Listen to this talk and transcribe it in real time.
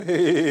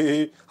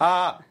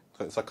Ah,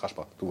 ça crache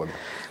pas, tout va bien.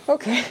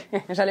 Ok,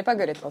 j'allais pas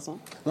gueuler de toute façon.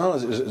 Non,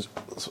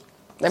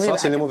 ça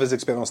c'est les mauvaises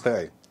expériences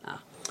taille. Ah.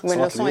 Oui,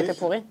 le son était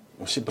pourri.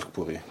 Aussi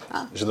pourri.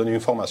 J'ai donné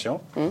une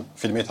formation,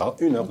 filmé ça,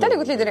 1 heure. T'as les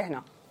gouttes de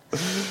hna.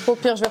 Au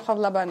pire, je vais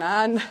prendre la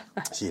banane.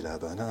 Si la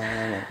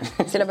banane.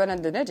 C'est la banane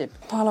de Najib.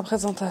 Pour la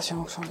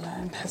présentation,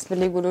 نحس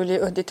باللي يقولوا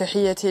لي أهدي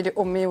تحياتي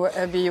لأمي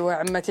وأبي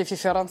وعمتي في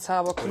فرنسا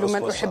وكل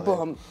من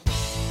أحبهم.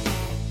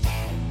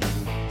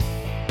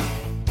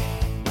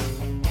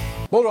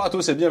 Bonjour à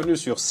tous et bienvenue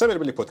sur Samuel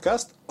Belli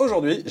Podcast.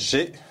 Aujourd'hui,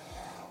 j'ai,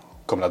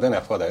 comme la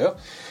dernière fois d'ailleurs,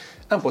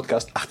 un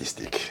podcast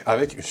artistique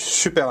avec une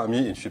super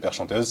amie, une super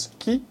chanteuse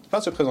qui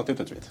va se présenter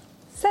tout de suite.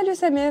 Salut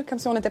Samir, comme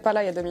si on n'était pas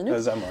là il y a 2 minutes.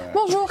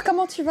 Bonjour,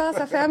 comment tu vas?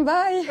 Ça fait un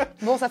bail.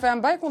 Bon, ça fait un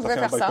bail qu'on devait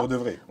faire ça. Pour de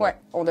vrai. Ouais,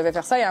 on devait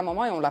faire ça il y a un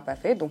moment et on l'a pas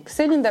fait. Donc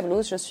c'est Linda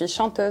Blues, je suis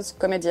chanteuse,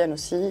 comédienne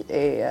aussi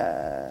et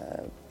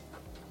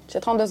j'ai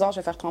 32 ans, je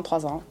vais faire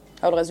 33 ans.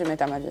 Alors, le résumé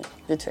est à ma vie,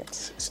 vite fait.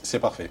 C'est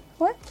parfait.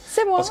 Ouais,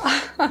 c'est moi. Parce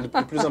que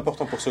le plus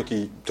important pour ceux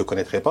qui ne te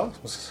connaîtraient pas,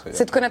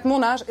 c'est de connaître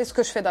mon âge et ce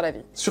que je fais dans la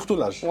vie. Surtout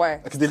l'âge. Ouais,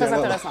 c'est très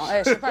intéressant.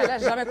 Je sais pas, là,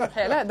 j'ai jamais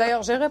compris. Là,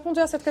 d'ailleurs, j'ai répondu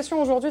à cette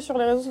question aujourd'hui sur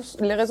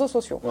les réseaux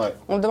sociaux. Ouais.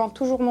 On me demande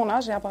toujours mon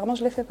âge et apparemment,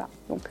 je ne les fais pas.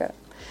 Donc,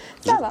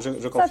 ça va,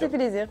 ça fait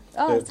plaisir.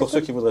 Ah, pour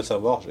ceux qui voudraient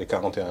savoir, j'ai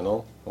 41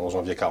 ans, en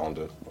janvier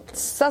 42. Donc,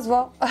 ça se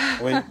voit.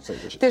 Oui.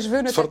 Tes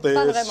cheveux ne t'aident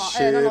pas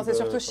vraiment. Non, c'est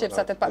surtout chip,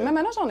 ça t'aide pas. Même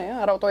maintenant, j'en ai.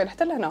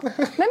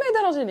 Même ما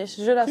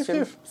يدرجنيش, je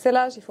l'assume. C'est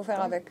l'âge, il faut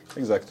faire avec.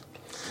 Exact.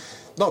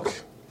 Donc,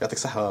 يعطيك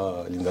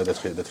الصحة ليندا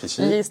d'être ici.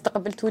 اللي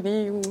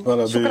استقبلتوني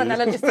وشكرا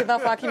على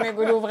الاستضافة كما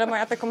يقولوا فريمون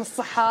يعطيكم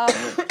الصحة.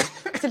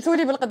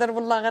 قتلتوني بالقدر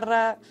والله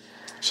غير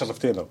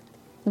شرفتينا.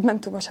 ما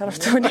انتم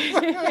شرفتوني.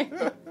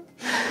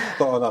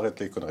 Non, on arrête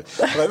les conneries.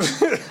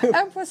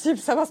 Impossible,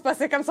 ça va se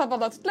passer comme ça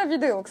pendant toute la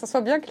vidéo, que ça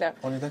soit bien clair.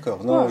 On est d'accord.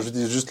 Non, je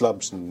dis juste là.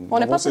 On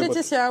n'est pas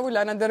politicien ou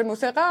là, ندير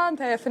الموسيقى,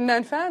 انت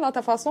فنان فان à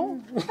ta façon.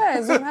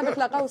 زوم هذاك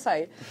لاقا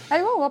وصاي.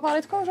 ايوا, on va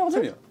parler de quoi aujourd'hui?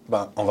 Très bien.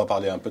 Ben, on va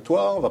parler un peu de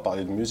toi, on va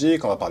parler de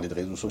musique, on va parler de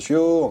réseaux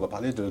sociaux, on va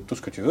parler de tout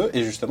ce que tu veux.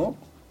 Et justement,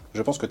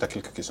 je pense que tu as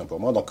quelques questions pour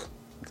moi. Donc,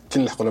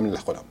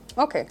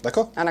 Ok.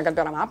 D'accord? أنا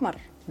قلبي راه معمر.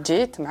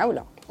 جيت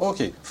معولة. Ok,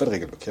 fais le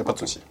règle, il n'y a pas de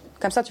souci.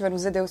 Comme ça, tu vas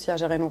nous aider aussi à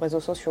gérer nos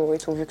réseaux sociaux et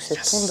tout, vu que c'est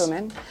ton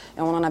domaine.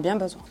 Et on en a bien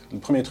besoin. Le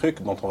premier truc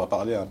dont on va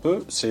parler un peu,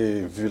 c'est,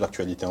 vu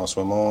l'actualité en ce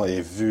moment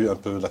et vu un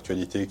peu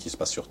l'actualité qui se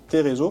passe sur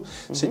tes réseaux,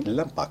 c'est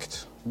l'impact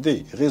des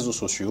réseaux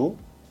sociaux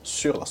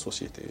sur la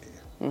société.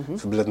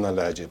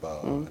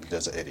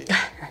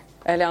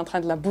 Elle est en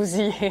train de la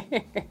bousiller.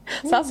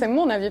 Ça, c'est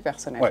mon avis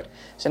personnel. Ouais.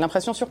 J'ai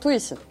l'impression, surtout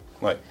ici.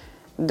 Ouais.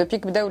 Depuis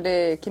que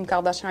les Kim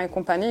Kardashian et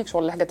compagnie, que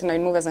a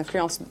une mauvaise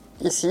influence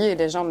ici et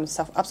les gens ne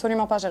savent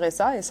absolument pas gérer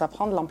ça et ça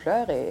prend de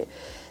l'ampleur et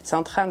c'est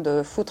en train de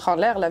foutre en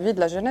l'air la vie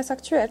de la jeunesse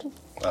actuelle.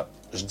 Ah,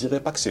 je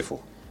dirais pas que c'est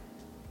faux.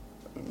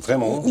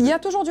 Vraiment. Il y a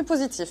toujours du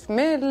positif,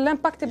 mais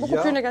l'impact est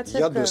beaucoup plus négatif.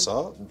 Il y a de ça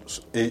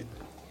et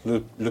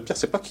le pire,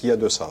 c'est pas qu'il y a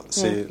de ça,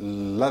 c'est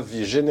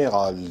l'avis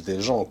général des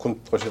gens. Quand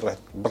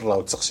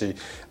tu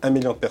 1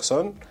 million de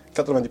personnes,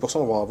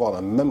 90% vont avoir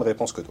la même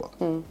réponse que toi.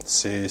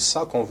 C'est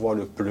ça qu'on voit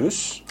le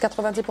plus.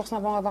 90%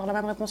 vont avoir la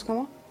même réponse que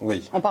moi? Oui.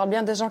 On parle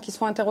bien des gens qui se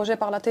font interroger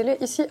par la télé,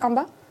 ici, en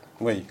bas?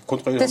 Oui.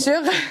 T'es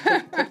sûr?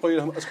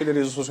 Est-ce que les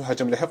réseaux sociaux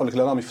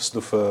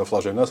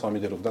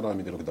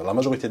la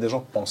majorité des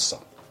gens pensent ça.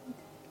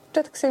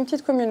 Peut-être que c'est une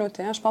petite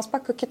communauté. Je ne pense pas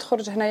que qui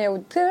تخرج هنايا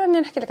وديرني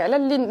نحكي لك على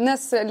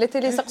الناس اللي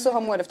تيلي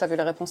سقسوهم والف. T'as vu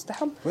les réponses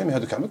تاعهم? Oui, mais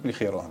هذوك عمك اللي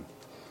خيروهم.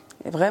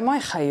 Vraiment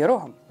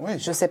يخيروهم. Oui.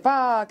 Je sais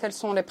pas quels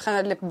sont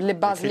les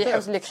bases,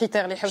 les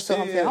critères اللي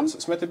يحوسوهم فيهم.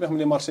 سمعت بهم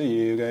les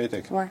Marseillais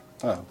قاعدتك. Ouais.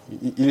 Ah,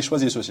 ils les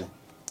choisissent aussi.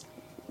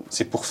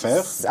 C'est pour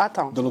faire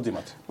de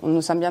l'audimat.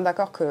 Nous sommes bien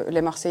d'accord que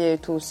les Marseillais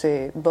et tout,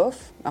 c'est bof.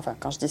 Enfin,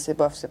 quand je dis c'est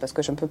bof, c'est parce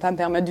que je ne peux pas me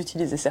permettre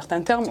d'utiliser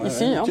certains termes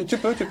ici. Ouais. Tu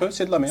peux,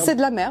 c'est de la merde. C'est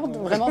de la merde,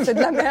 vraiment, c'est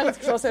de la merde.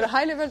 C'est le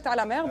high level, t'as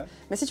la merde.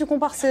 Mais si tu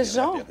compares ces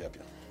gens...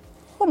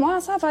 Au moins,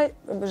 ça va.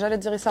 J'allais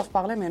dire, ils savent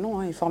parler, mais non,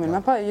 ils formulent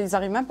même pas. Ils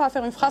n'arrivent même pas à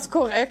faire une phrase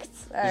correcte.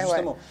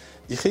 Justement,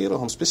 ils créent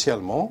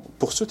spécialement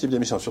pour ce type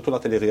d'émission, surtout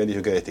la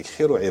télé-réalité,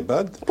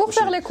 pour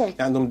faire les cons.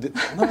 Non.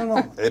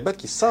 Ibad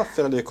qui savent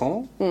faire les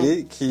cons et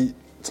qui...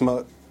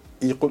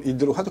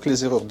 يديروا هذوك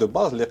les erreurs de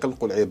base اللي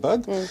يقلقوا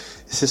العباد.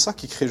 C'est ça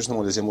qui crée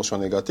justement les émotions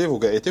négatives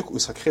où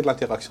ça crée de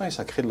l'interaction et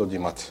ça crée de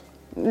l'audimat.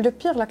 Le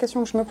pire, la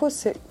question que je me pose,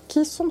 c'est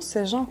qui sont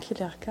ces gens qui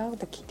les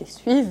regardent, qui les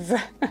suivent?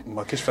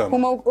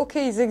 Ok,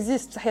 ils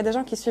existent. Il y a des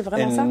gens qui suivent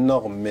vraiment ça.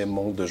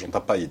 Énormément de gens.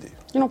 T'as pas idée.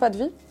 Ils n'ont pas de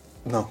vie?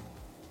 Non.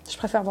 Je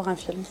préfère voir un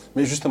film.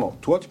 Mais justement,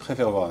 toi, tu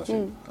préfères voir un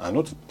film. Un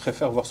autre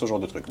préfère voir ce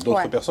genre de truc.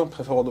 D'autres personnes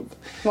préfèrent voir...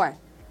 Ouais.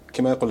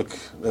 كما يقول لك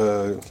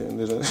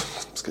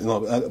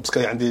parce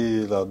qu'il y a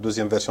la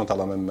deuxième version de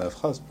la même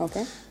phrase. Okay.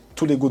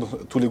 Tous les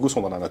goûts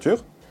sont dans la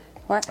nature.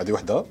 Ouais.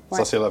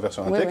 Ça c'est la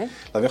version intégrée.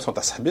 Oui. La version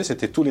Tashabé,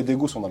 c'était tous les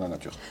dégoûts sont dans la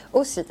nature.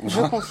 Aussi,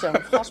 je confirme.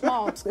 Franchement,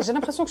 j'ai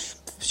l'impression que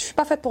je suis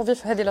pas faite pour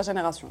vivre la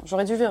génération.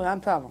 J'aurais dû vivre un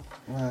peu avant.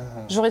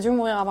 J'aurais dû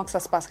mourir avant que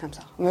ça se passe comme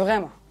ça. Mais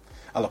vraiment.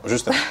 Alors,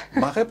 justement,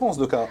 ma réponse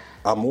de cas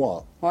à moi,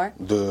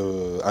 de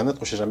un autre,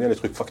 je sais jamais les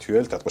trucs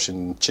factuels, tu as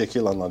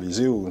checker,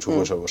 l'analyser ou tu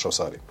vois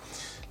ça.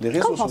 Les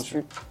réseaux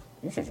sociaux.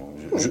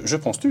 Je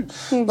pense-tu.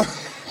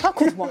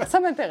 Raconte-moi, ça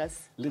m'intéresse.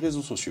 Les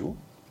réseaux sociaux,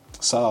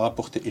 ça a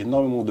apporté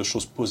énormément de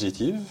choses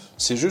positives.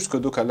 C'est juste que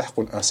donc,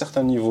 un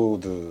certain niveau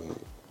de...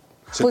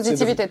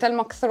 Positivité,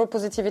 tellement que trop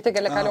positivité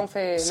qu'on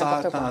fait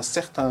n'importe quoi.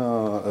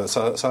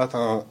 Ça a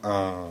atteint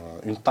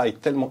une taille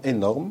tellement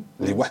énorme.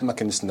 Les واحد ما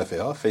كان يستنى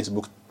فيها.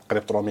 Facebook, près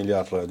de 3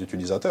 milliards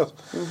d'utilisateurs.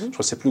 Je crois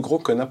que c'est plus gros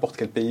que n'importe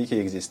quel pays qui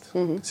existe.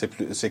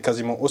 C'est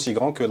quasiment aussi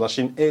grand que la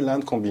Chine et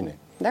l'Inde combinées.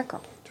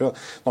 D'accord. Tu vois?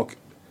 Donc,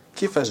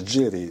 qui fait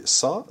gérer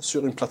ça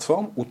sur une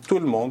plateforme où tout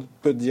le monde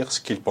peut dire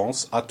ce qu'il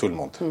pense à tout le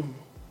monde?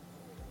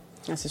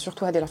 C'est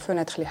surtout à la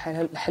fenêtre,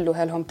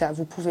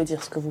 vous pouvez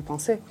dire ce que vous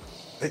pensez.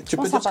 Et tu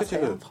peux dire ce que tu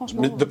veux.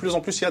 Mais de plus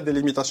en plus, il y a des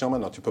limitations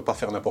maintenant. Tu ne peux pas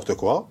faire n'importe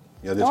quoi.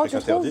 Il y a des trucs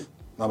interdits.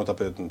 Non, mais tu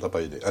n'as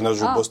pas idée.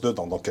 Je bosse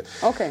dedans. Donc,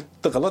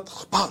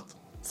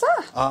 ça?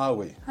 Ah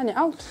oui.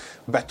 out.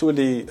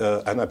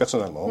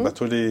 Personnellement,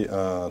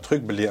 un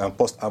truc, un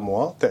post à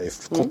moi,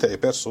 compte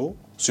perso,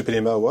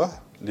 supprimé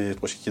les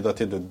trucs qui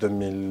dataient de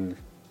 2000.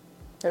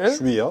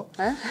 شوية.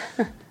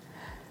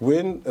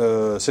 وين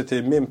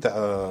c'était même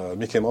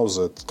Mickey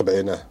Mouse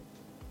تقبعيناه.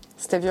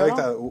 C'était violent.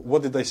 What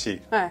did I see?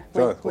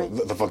 Oui.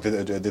 The fuck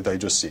did I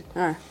just see?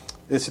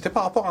 Et c'était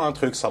par rapport à un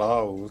truc,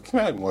 Sarah, ou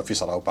moi, fille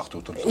Sarah,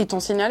 partout. Tout le temps. Ils t'ont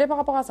signalé par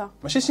rapport à ça?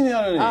 Moi, j'ai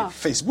signalé.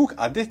 Facebook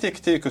a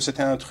détecté que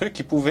c'était un truc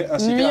qui pouvait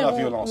inciter à la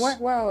violence.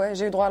 Ouais,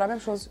 j'ai eu droit à la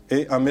même chose.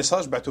 Et un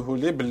message,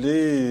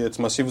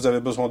 si vous avez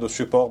besoin de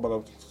support,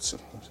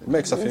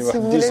 mec, ça fait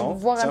 10 ans.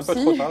 C'est un peu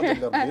trop tard.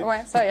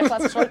 Ouais, ça y est,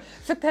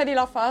 faites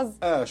la phase.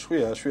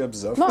 Je suis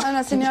absent. Non, on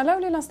a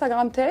signalé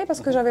l'Instagram télé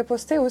parce que j'avais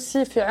posté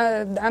aussi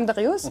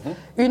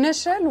une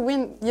échelle où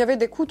il y avait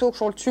des couteaux.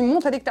 Tu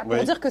montes avec ta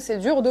pour dire que c'est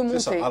dur de monter.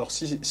 C'est ça. Alors,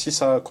 si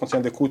ça contient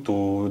des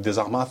couteaux, des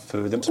armes à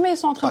feu... Mais ils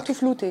sont en train de tout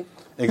flouter.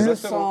 Le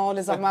sang,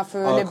 les armes à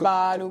feu, les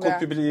balles... Comme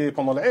publié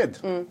pendant l'Aïd.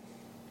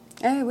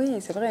 Oui,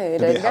 c'est vrai.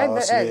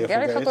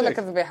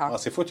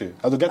 C'est foutu.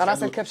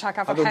 راس الكبشه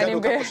فرحانين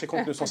به.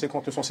 C'est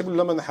contenu sensible.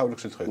 Là, ما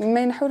نحاولوش le truc.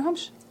 ما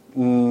ينحولهمش.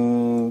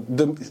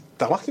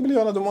 T'as remarqué qu'il y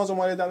en a de moins en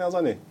moins les dernières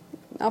années?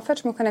 En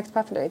fait, je me connecte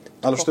pas à l'Aïd.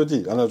 Alors je te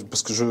dis,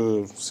 parce que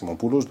c'est mon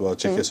boulot, je dois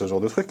checker ce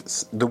genre de trucs.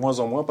 De moins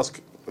en moins, parce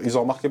qu'ils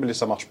ont remarqué que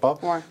ça marche pas,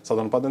 ça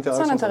donne pas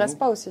d'interaction. Ça n'intéresse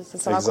pas aussi. Ça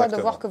sert à quoi de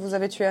voir que vous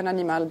avez tué un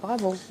animal?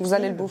 Bravo, vous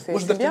allez le bouffer.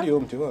 Moi, je bien.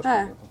 Tu vois.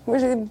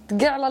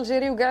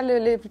 L'Algérie ou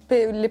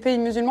les pays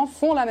musulmans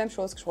font la même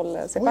chose.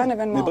 C'est pas un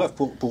événement. Mais bref,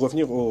 pour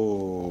revenir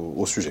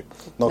au sujet.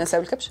 Donc,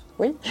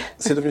 oui.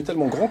 C'est devenu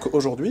tellement grand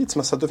qu'aujourd'hui,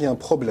 ça devient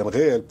un problème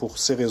réel pour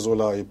ces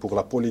réseaux-là et pour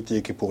la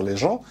politique et pour les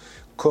gens.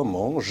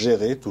 Comment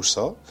gérer tout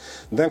ça?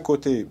 D'un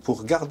côté, pour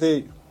garder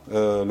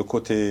le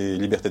côté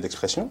liberté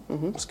d'expression,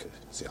 parce que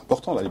c'est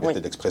important la liberté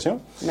d'expression,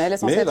 mais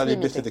la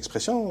liberté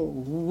d'expression,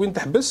 وين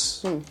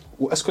تحبس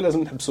واسكو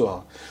لازم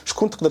نحبسوها؟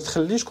 شكون تقدر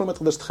تخلي شكون ما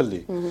تقدرش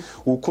تخلي؟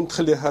 وكنت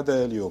تخلي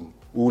هذا اليوم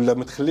ولا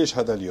ما تخليش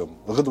هذا اليوم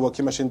غدوه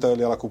كيماش انت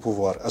اللي راك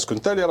بوفوار اسكو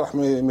انت اللي راح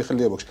ما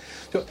يخليوكش؟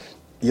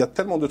 Il y a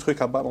tellement de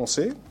trucs à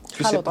balancer,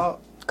 tu sais pas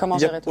comment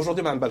gérer tout.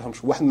 Aujourd'hui ما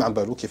نبالهمش واحد ما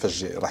نبالو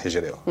كيفاش راح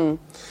يجريوها.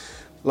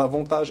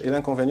 L'avantage et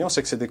l'inconvénient,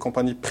 c'est que c'est des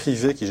compagnies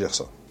privées qui gèrent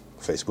ça.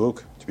 Facebook,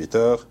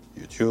 Twitter,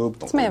 YouTube.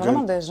 Mais il y a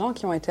vraiment des gens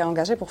qui ont été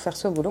engagés pour faire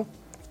ce boulot.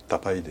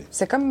 T'as pas idée.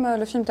 C'est comme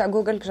le film à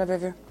Google que j'avais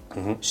vu.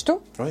 Ch'to?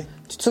 Oui.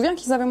 Tu te souviens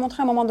qu'ils avaient montré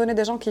à un moment donné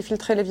des gens qui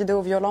filtraient les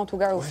vidéos violentes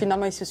où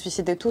finalement ils se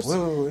suicidaient tous?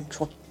 Oui.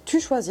 Tu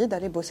choisis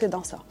d'aller bosser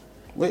dans ça.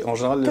 Oui, en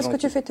général, qu'est-ce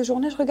que tu fais tes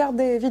journées? Je regarde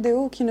des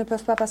vidéos qui ne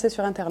peuvent pas passer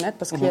sur Internet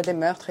parce qu'il y a des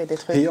meurtres et des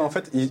trucs. Et en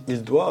fait,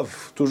 ils doivent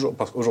toujours...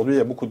 Parce qu'aujourd'hui, il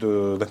y a beaucoup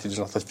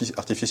d'intelligence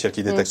artificielle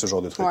qui détecte ce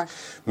genre de trucs.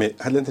 Mais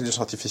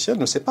l'intelligence artificielle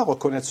ne sait pas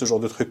reconnaître ce genre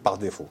de trucs par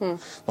défaut.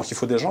 Donc, il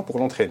faut des gens pour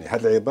l'entraîner.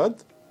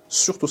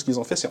 Surtout ce qu'ils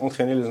ont fait, c'est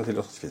entraîner les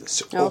intelligences artificielles.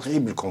 C'est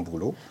horrible comme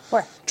boulot.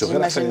 Tu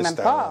n'imagines même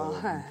pas.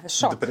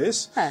 De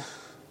presse.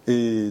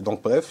 Et donc,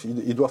 bref,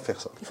 il doit faire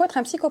ça. Il faut être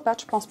un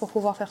psychopathe, je pense, pour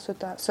pouvoir faire ce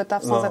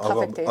taf sans être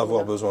affecté.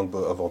 Avoir besoin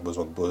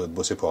de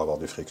bosser pour avoir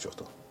du fric,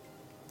 surtout.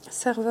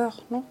 Serveur,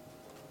 non?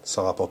 Ça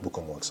rapporte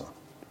beaucoup moins que ça.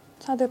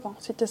 Ça dépend.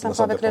 Si tu es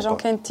sympa avec les gens,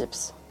 qu'il y a une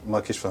tips. Moi,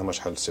 qui je fais un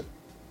machal, c'est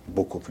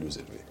beaucoup plus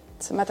élevé.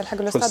 C'est ma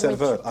le stade où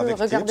tu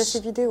peux regarder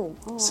ces vidéos.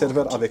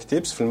 Serveur avec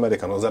tips, في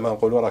الماريكان زعما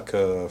نقولوا راك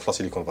في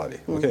سيليكون فالي.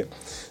 اوكي.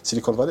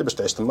 سيليكون فالي باش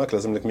تعيش تماك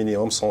لازم لك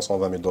مينيموم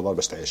 120 $120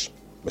 باش تعيش.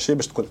 ماشي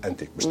باش تكون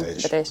انتي باش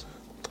تعيش.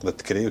 تقدر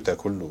تكري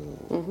وتاكل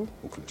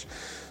وكلش.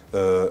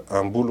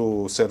 Un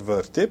boulot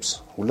serveur tips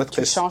ولا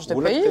tu changes de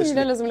pays, il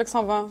لازم لك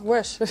 120.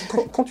 Wesh.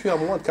 Quand tu as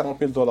moins de 40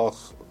 000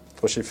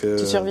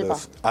 tu survis pas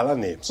à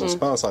l'année, c'est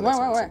pas un salaire,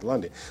 c'est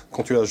l'année.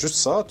 Quand tu as juste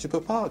ça, tu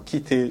peux pas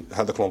quitter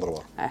هذاك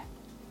l'endroit.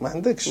 ما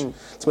عندكش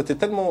تسمى تي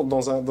تالمون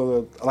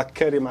دون راك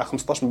كاري مع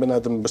 15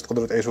 بنادم باش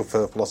تقدروا تعيشوا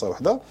في بلاصه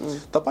واحده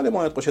تا با لي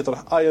موان تمشي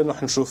تروح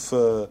نروح نشوف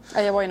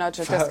واي نوت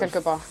جو تيست كيلكو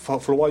بار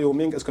في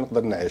الوايومينغ اسكو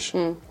نقدر نعيش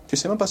tu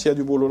sais même pas s'il y a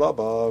du boulot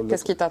là-bas.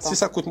 Qu'est-ce qui t'attend? Si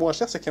ça coûte moins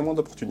cher, c'est qu'il y a moins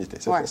d'opportunités.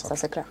 Ouais, ça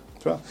c'est clair.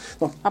 Tu vois?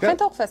 Donc, après,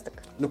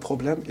 le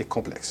problème est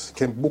complexe.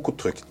 Il y a beaucoup de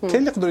trucs.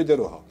 Quels يقدروا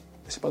يديروها?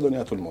 Et c'est pas donné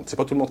à tout le monde. C'est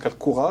pas tout le monde qui a le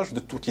courage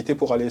de tout quitter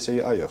pour aller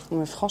essayer ailleurs.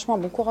 Mais franchement,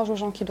 bon courage aux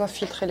gens qui doivent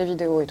filtrer les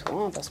vidéos et tout,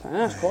 hein, parce que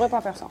je pourrais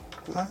pas faire ça.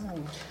 Ah.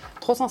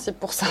 Trop sensible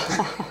pour ça,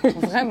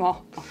 vraiment.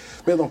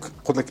 Mais donc,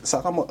 ça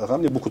a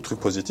ramené beaucoup de trucs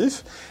positifs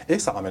et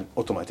ça ramène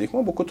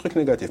automatiquement beaucoup de trucs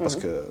négatifs parce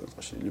que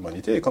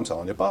l'humanité est comme ça,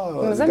 on n'est pas.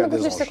 Vous allez me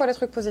dire c'est quoi les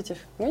trucs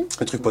positifs? Oui.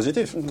 Les trucs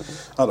positifs.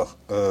 Alors,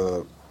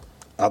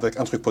 avec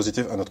un truc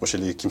positif, un autre chez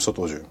les qui me saute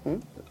aux yeux.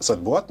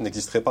 Cette boîte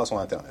n'existerait pas sans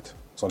Internet,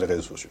 sans les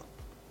réseaux sociaux.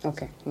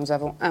 Ok, nous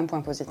avons un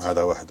point positif.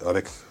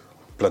 Avec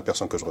plein de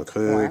personnes que je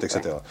recrute, etc.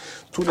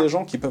 Tous les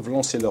gens qui peuvent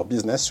lancer leur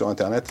business sur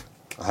Internet,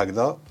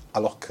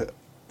 alors que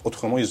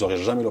autrement, ils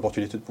n'auraient jamais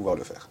l'opportunité de pouvoir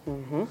le faire.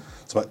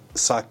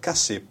 Ça a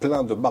cassé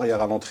plein de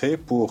barrières à l'entrée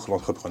pour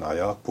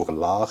l'entrepreneuriat, pour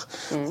l'art,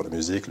 pour la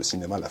musique, le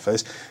cinéma, la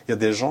face. Il y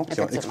a des gens qui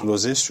ont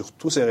explosé sur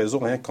tous ces réseaux,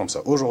 rien que comme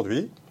ça.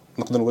 Aujourd'hui,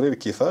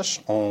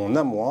 en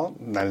un mois,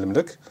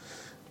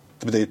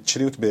 tu peux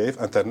acheter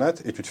Internet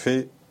et tu te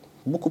fais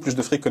beaucoup plus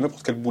de fric que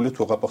n'importe quel boulot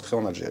tu rapporterais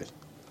en Algérie.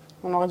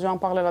 On aurait dû en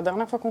parler la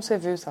dernière fois qu'on s'est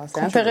vu, ça. C'est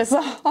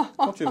intéressant.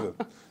 Quand tu veux.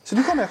 C'est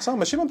du commerce, hein.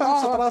 ماشي من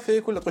بعد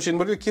صرافي كل شيء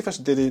نوريك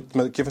كيفاش ديري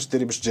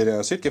باش تجيري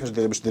ان سيت كيفاش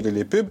ديري باش ديري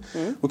لي بوب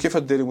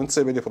وكيفاش ديري وين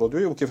تصايبي لي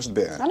برودوي وكيفاش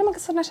تبيع. على ما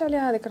كسرناش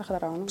عليها هذيك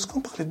الخضره. Parce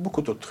qu'on parlait de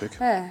beaucoup d'autres trucs.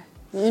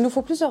 Il nous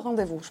faut plusieurs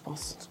rendez-vous, je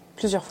pense.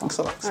 Plusieurs fois.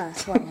 Ça va.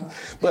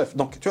 Bref,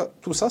 donc tu vois,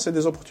 tout ça c'est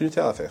des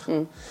opportunités à faire.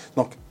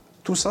 Donc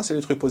tout ça c'est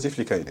les trucs positifs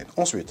les kaïnen.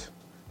 Ensuite,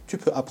 tu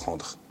peux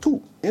apprendre tout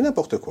et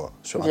n'importe quoi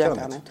sur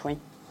Internet. Oui.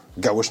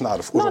 Gaouch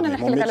نعرف Non, on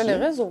aujourd'hui a les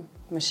réseaux,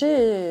 mais chez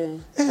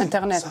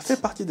Internet. Ça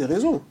fait partie des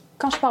réseaux.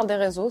 Quand je parle des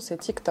réseaux, c'est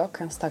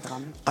TikTok,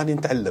 Instagram. أنا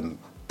نتعلم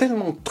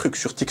tellement de trucs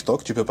sur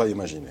TikTok, tu peux pas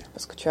imaginer.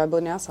 Parce que tu es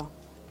abonné à ça.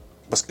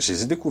 Parce que je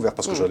les ai découverts,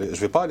 parce que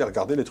je vais pas aller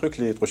regarder les trucs,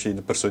 les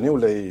trucs personnels où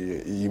là,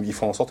 ils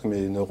font en sorte que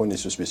mes neurones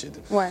se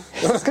suicident. Ouais,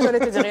 c'est ce que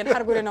j'allais te dire, ils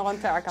hargou les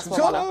neurones à ce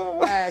moment-là.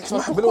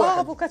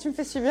 Pourquoi tu me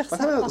fais subir ça?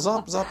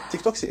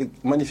 TikTok, c'est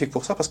magnifique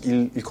pour ça, parce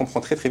qu'il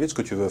comprend très très vite ce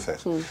que tu veux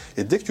faire.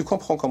 Et dès que tu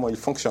comprends comment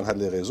ils fonctionnent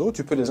les réseaux,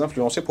 tu peux les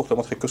influencer pour te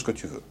montrer que ce que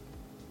tu veux.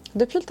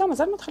 Depuis le temps,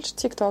 مازال ما دخلتش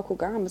TikTok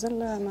وكاع مازال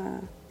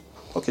ما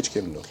اوكي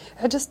تشكي منه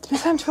جست ما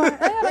فهمتش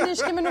راني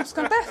نشكي منه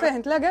باسكو نطيح فيه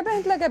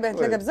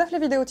نتلاقى بزاف لي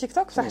فيديو تيك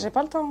توك بصح j'ai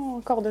pas le temps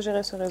encore de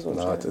gérer ce réseau.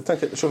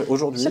 T'inquiète,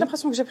 aujourd'hui j'ai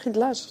l'impression que j'ai pris de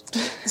l'âge.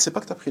 C'est pas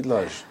que tu as pris de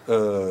l'âge,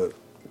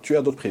 tu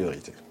as d'autres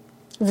priorités.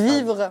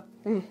 Vivre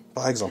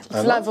par exemple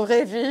la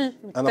vraie vie.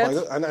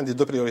 انا عندي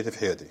deux priorités في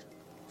حياتي,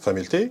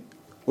 famille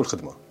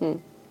والخدمه.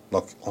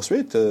 Donc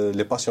ensuite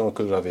les passions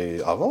que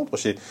j'avais avant,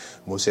 c'est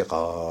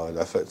موسيقى,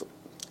 la fête.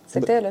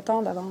 C'était le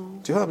temps d'avant.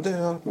 Tu vois,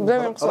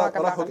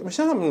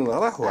 ماشي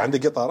راحوا عندي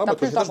قيطاره ما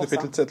توجدش depuis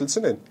 3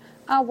 سنين.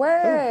 Ah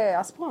ouais,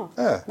 à ce point.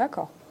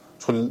 D'accord.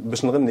 شغل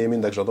باش نغني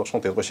من داك جادور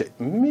شونتي ماشي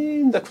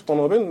من داك في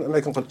الطوموبيل انا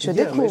كنقول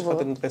ماشي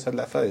خاطر نقيس هاد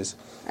العفايس.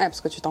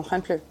 Parce que tu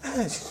t'entraînes plus.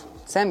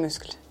 C'est un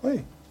muscle. Oui.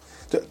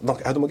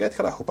 Donc هادو ما قاعد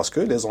راحوا parce que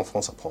les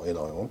enfants ça prend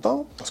énormément de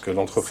temps, parce que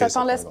l'entreprise ça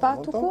t'en laisse pas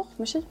tout court,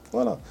 Michi?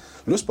 Voilà.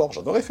 Le sport,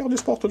 j'adorais faire du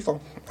sport tout le temps.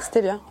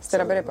 C'était bien, c'était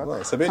la belle époque.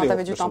 Quand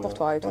t'avais du temps pour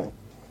toi et tout.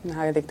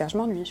 Dès que je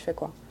m'ennuie, je fais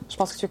quoi? Je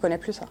pense que tu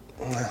connais plus ça.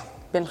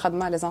 Ben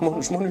Khadma, les enfants.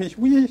 Je m'ennuie,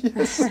 oui.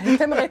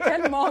 T'aimerais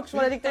tellement que je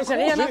sois la dictature, j'ai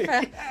rien à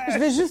faire. Je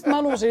vais juste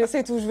m'allonger,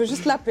 c'est tout. Je veux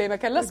juste la paix. Mais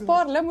le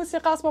sport, la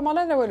musique à ce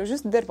moment-là,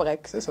 juste des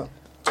breaks. C'est ça.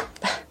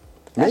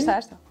 Mais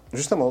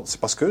justement,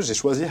 c'est parce que j'ai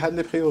choisi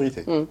les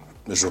priorités.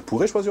 Je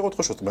pourrais choisir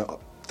autre chose.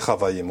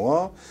 Travailler moi,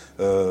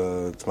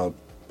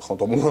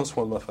 prendre moins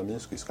soin de ma famille,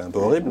 ce qui serait un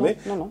peu horrible, mais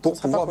pour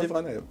pouvoir vivre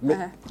un rêve. Mais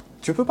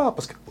tu peux pas,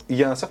 parce qu'il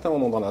y a un certain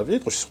moment dans la vie,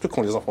 surtout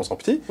quand les enfants sont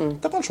petits,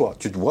 t'as pas le choix.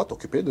 Tu dois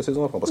t'occuper de ces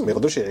enfants, parce que mes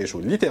deux chez Réchou,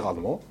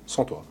 littéralement,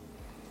 sans toi.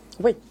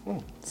 Oui,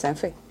 c'est un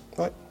fait.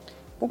 Ouais.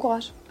 Bon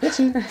courage.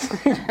 Merci.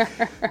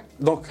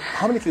 Donc,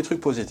 ramener les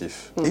trucs positifs.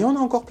 Et il y en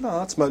a encore plein.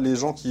 Les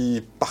gens qui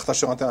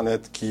partagent sur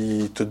Internet, qui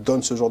te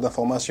donnent ce genre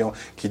d'informations,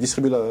 qui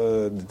distribuent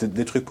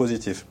des trucs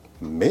positifs.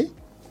 Mais,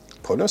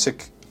 le problème, c'est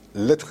que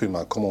l'être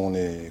humain, comme on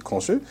est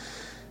conçu,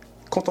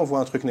 quand on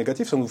voit un truc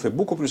négatif, ça nous fait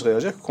beaucoup plus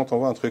réagir que quand on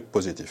voit un truc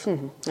positif.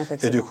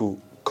 Et du coup,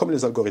 comme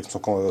les algorithmes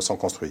sont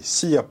construits,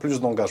 s'il y a plus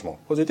d'engagement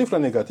positif ou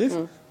négatif,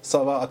 ça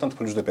va atteindre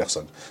plus de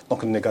personnes. Donc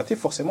le négatif,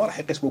 forcément,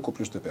 il reste beaucoup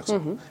plus de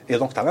personnes. Et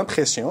donc tu as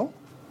l'impression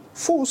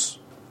fausse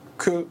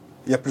qu'il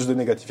y a plus de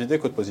négativité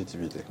que de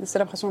positivité. C'est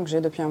l'impression que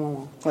j'ai depuis un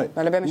moment. Oui.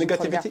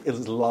 Négativité is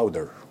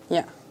louder.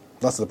 Yeah.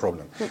 That's the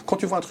problem. Quand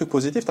tu vois un truc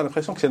positif, tu as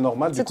l'impression que c'est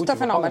normal. C'est tout à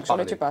fait normal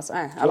que tu passes.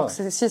 Alors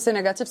que si c'est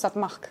négatif, ça te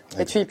marque.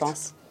 Et tu y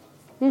penses.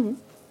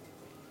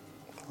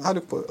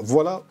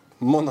 Voilà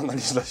mon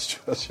analyse de la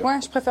situation. Ouais,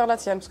 je préfère la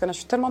tienne, parce que là, je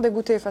suis tellement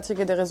dégoûtée et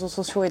fatiguée des réseaux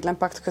sociaux et de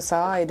l'impact que ça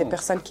a, et des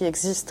personnes qui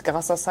existent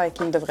grâce à ça et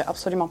qui ne devraient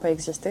absolument pas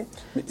exister.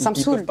 Mais ça me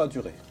saoule. Ils ne peuvent pas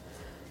durer.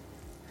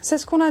 C'est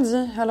ce qu'on a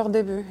dit à leur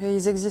début, et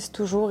ils existent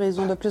toujours, et ils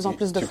ont de plus en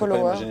plus de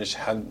followers. Tu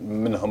peux pas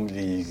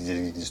imaginer,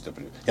 ils n'existent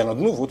plus. Il y en a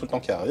de nouveaux tout le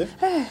temps qui arrivent.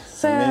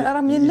 C'est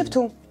Ramien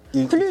Neptune.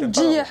 il Plus tient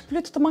pas tu la route.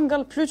 plus tu te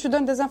mangales, plus tu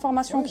donnes des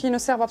informations qui ne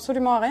servent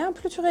absolument à rien,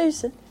 plus tu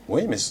réussis.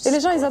 Oui, mais Et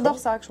les gens, ils c'est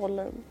adorent ça. Sur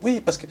le... Oui,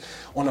 parce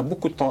qu'on a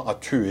beaucoup de temps à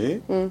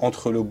tuer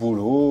entre le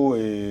boulot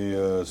et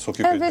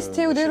s'occuper de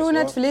Investissez ou chez déroulez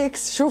soi. Netflix,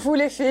 chauffez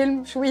les films,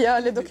 chouïa,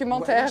 les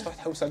documentaires.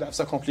 Ouais, ça a l'air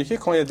ça compliqué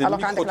quand il y a des Alors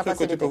qu'avec la micro-trucs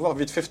que tu facilité. peux voir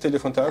vite fait sur le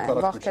téléphone. Ouais,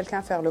 voir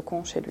quelqu'un faire le con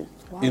chez lui.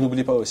 Wow. Et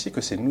n'oublie pas aussi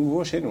que c'est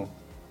nouveau chez nous.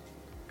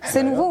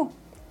 C'est nouveau.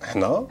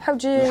 حنا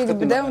حاوتي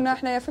بداونا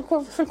حنايا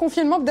في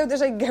الكونفينمون بداو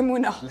ديجا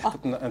يقهمونا.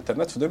 لحقتنا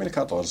انترنت في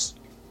 2014.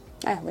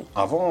 اه وي.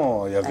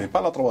 Avant, il n'y avait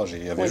pas la 3G,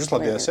 il y avait Oui, juste la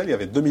oui, DSL, il y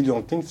avait 2 millions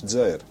de lignes في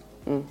الجزائر.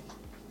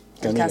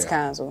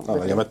 15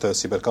 il y avait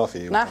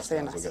cybercafé.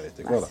 نحسي.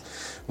 Voilà.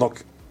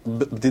 Donc,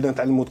 بدينا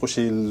نتعلموا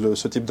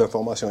ce type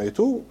d'information et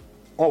tout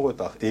en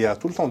retard. Et il y a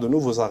tout le temps de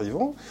nouveaux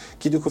arrivants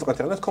qui découvrent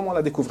Internet comme on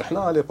l'a découvert nous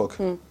à l'époque.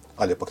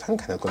 À l'époque,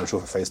 كنا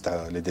نشوف فايز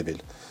تاع les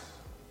débiles.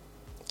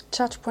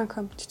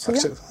 Chat.com, tu te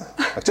souviens?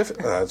 اكتشف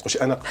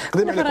انا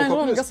قديم عليك نحن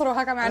encore plus.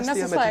 نقصروا هكا مع الناس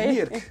C'était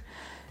وصاي. Mirk.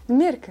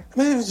 Mirk.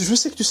 Mais je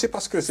sais que tu sais pas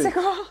ce que c'est. C'est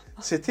quoi?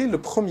 C'était le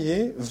premier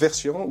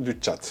version du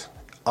chat.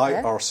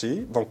 IRC,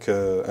 donc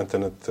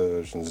Internet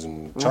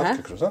Chat, Ouais.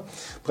 quelque chose comme ça.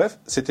 Bref,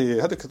 c'était.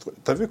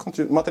 T'as vu quand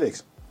tu. Matrix.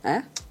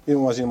 Hein?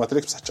 Imagine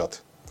Matrix, ça chat.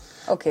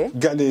 Ok.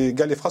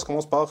 Les phrases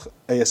commencent par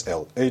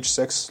ASL, Age,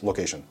 Sex,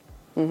 Location.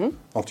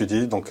 Donc tu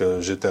dis, donc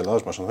j'étais là,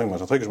 je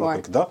machin truc, je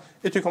m'appelle Kda,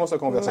 et tu commences la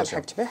ما conversation.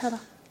 لحقت به هذا.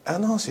 Ah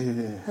non,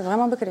 c'est.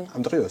 Vraiment بكري.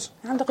 Andreas.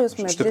 عندك غيوس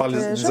Je te parle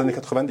des années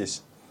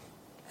 90.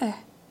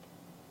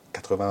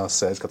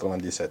 96,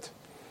 97.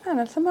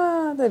 انا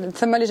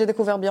ثم اللي j'ai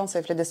découvert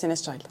Beyoncé في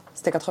Destiny's Child.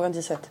 C'était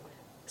 97.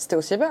 C'était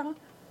aussi bien. hein.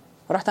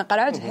 رحت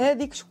نقرعج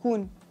هذيك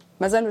شكون.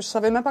 مازال je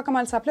savais même pas comment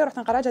elle s'appelait رحت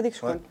نقرعج هذيك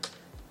شكون.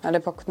 À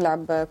l'époque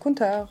نلعب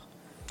كونتر.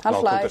 Non, Counter,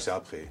 Half-Life. c'est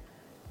après.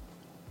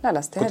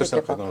 لا c'était Counter, هذيك c'est après.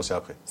 l'époque. Non, c'est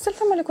après. C'est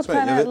ثم اللي كنت Il y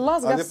avait-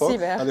 لاصقه في à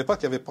السيبر. l'époque,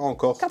 il n'y avait pas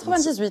encore.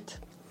 98.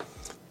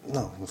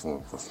 Non,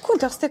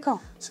 كونتر c'était quand?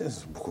 c'est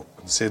beaucoup.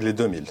 C'est les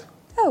 2000.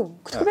 Oh,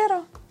 كنت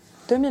كبيرة.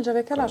 2000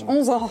 j'avais quel âge?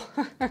 11 ans.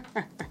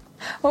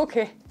 Ok.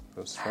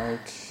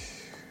 Strike.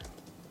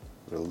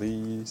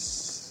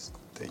 Release.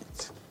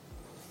 Date.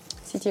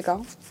 C'était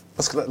quand?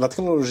 Parce que la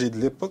technologie de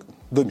l'époque,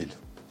 2000.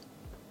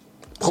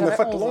 Première J'avais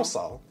fois que 11 l'on ans.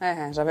 ça.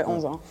 Ouais, j'avais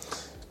 11 ans.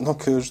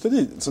 Donc, je te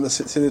dis,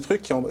 c'est des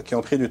trucs qui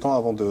ont pris du temps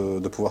avant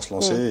de pouvoir se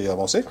lancer et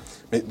avancer.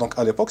 Mais donc,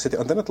 à l'époque, c'était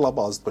Internet la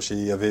base. Parce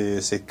qu'il y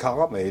avait ces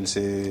Caramel,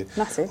 ces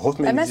Merci.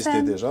 Hotmail MSN.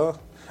 existait déjà.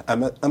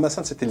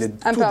 MSN, c'était les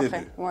Un tout peu débuts.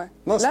 après, ouais.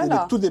 Non, c'était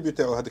Là. les tout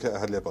débutants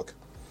à l'époque.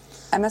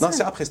 MSN. Non,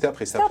 c'était après. C'était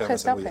après,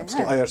 oui. Parce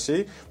que IRC,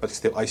 parce que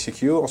c'était ICQ,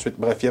 ensuite,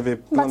 bref, il y avait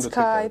plein de trucs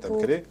à Skype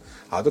créer.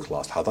 هذوك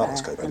خلاص حضر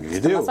سكايب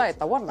الفيديو. ما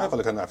يتطورنا. يقول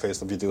لك انا في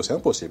الفيديو سي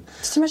امبوسيبل.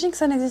 Tu t'imagines que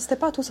ça n'existait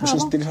pas tout ça باش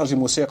avant? تيليشارجي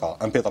موسيقى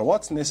ام بي 3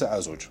 تسني ساعه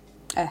زوج.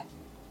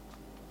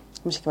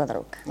 مش كيما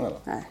دروك.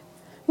 Voilà.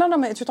 Non, non,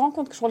 mais tu te rends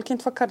compte que je كي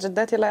نتفكر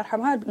جداتي الله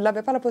يرحمها elle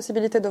n'avait pas la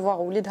possibilité de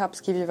voir وليدها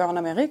parce qu'ils vivaient en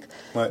Amérique,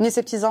 Ouais. ni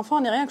ses petits-enfants,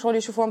 ni rien, que je les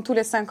يشوفوهم tous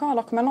les 5 ans,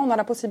 alors que maintenant on a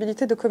la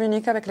possibilité de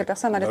communiquer avec les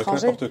personnes à Avec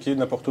l'étranger. n'importe qui,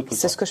 n'importe où, tout le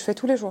C'est temps. ce que je fais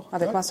tous les jours,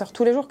 avec Ouais. ma soeur,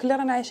 tous les jours, كل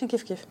رانا عايشين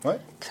كيف كيف. Ouais.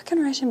 كيف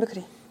كانوا عايشين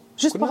بكري.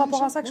 Juste كنا par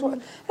rapport à ça que je...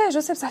 عايشين. Eh, je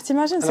sais, ça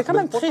t'imagines, c'est quand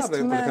même triste.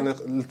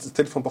 Le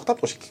téléphone portable,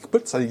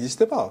 ça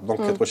n'existait pas. Donc,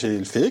 le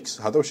fixe,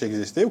 ça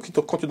existait. Ou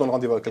quand tu donnes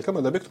rendez-vous à quelqu'un,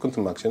 d'habitude, tu comptes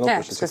le max. Sinon,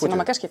 parce que sinon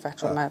ما كاش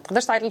كيفاش ما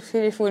تقدرش تعيط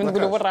للتليفون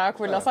نقول له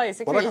وراك ولا صاي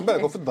سي وراك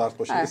بالك في الدار.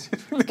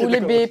 ولا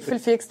بيب في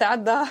الفيكس تاع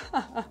الدار.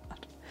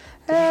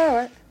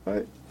 ايه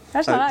وي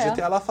اش رايك؟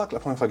 J'étais à la fac la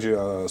première fois que j'ai eu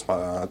un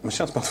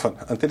smartphone,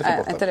 un téléphone Un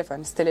portable.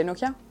 téléphone, c'était les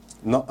Nokia?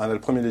 Non, le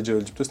premier que j'ai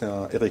c'était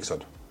un Ericsson.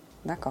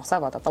 D'accord, ça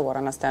va, تطور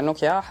انا c'était un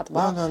Nokia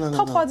حطبها. Non.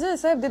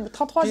 3310 ça بدي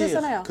 3310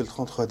 سنه. Que le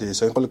 33D.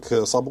 Ça يقول لك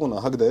صابونه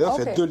هكذايا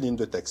فيها Ok. 2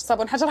 lignes de texte.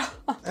 صابون حجره.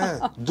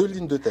 2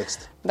 lignes de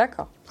texte.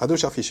 D'accord, هذا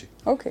واش affiché.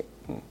 ok.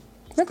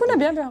 Mais qu'on a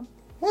bien.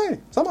 Oui,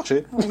 ça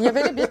marchait. Il y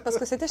avait les bips parce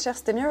que c'était cher,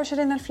 c'était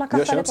 120,000 يا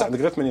فلاكات à شباب l'époque. عندك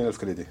غير 80,000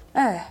 كريدي.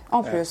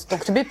 En plus,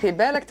 donc tu bipes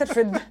بالك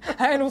ترفد.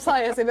 هاي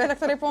الوصايه سي بالك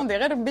تريبوندي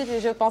غير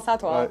بيبي je pense à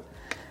toi.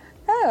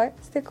 Ouais,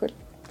 c'était cool.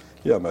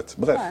 يا مات.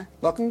 Bref.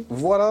 Ouais. Donc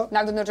voilà.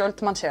 نعاودو نرجعوا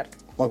للتمنشير.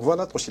 Donc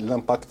voilà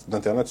l'impact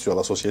d'Internet sur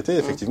la société,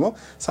 effectivement.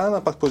 Ça a un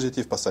impact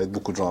positif parce que ça aide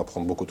beaucoup de gens à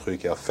apprendre beaucoup de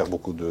trucs et à faire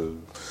beaucoup de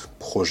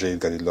projets,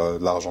 gagner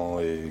de l'argent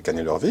et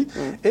gagner leur vie.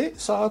 Et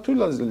ça a tous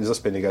les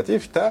aspects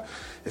négatifs.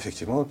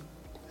 Effectivement,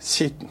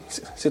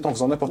 c'est en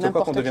faisant n'importe quoi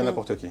qu'on devient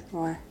n'importe qui.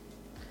 Ouais.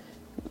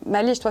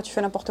 Malish, toi tu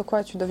fais n'importe quoi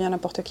et tu deviens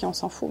n'importe qui, on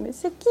s'en fout. Mais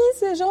c'est qui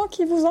ces gens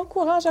qui vous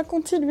encouragent à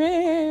continuer?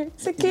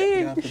 C'est qui?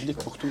 Il y a un public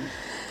pour tout.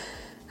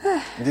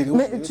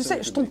 Mais tu sais,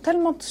 je tombe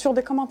tellement sur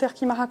des commentaires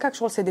qui m'arracent, je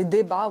crois que c'est des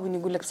débats où ils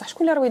nous disent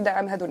شكون اللي راهو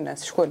يدعم هذو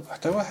الناس شكون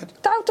حتى واحد.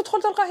 تعاود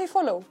تدخل تلقاه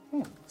يفولو.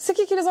 C'est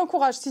qui les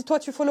encourage? Si toi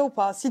tu follow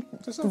pas, si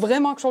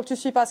vraiment que tu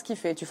suis pas ce qu'il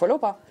fait, tu follow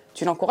pas,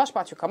 tu n'encourages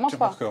pas, tu commentes Tu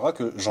pas. remarqueras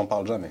que j'en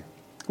parle jamais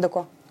De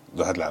quoi?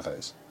 de هاد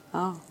العفايس. Ah,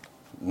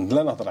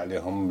 لا نهضر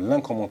عليهم لا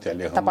نكومونتي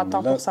عليهم. t'as pas de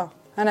temps pour ça.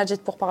 انا جيت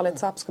pour parler de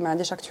ça parce que ما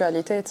عنديش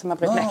actualité, تما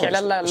بغيت نحكي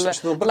على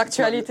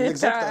l'actualité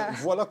تاع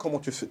Voilà comment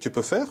tu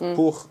peux faire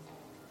pour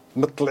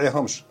ما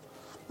تطلعيهمش.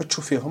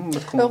 تشوفيهم ما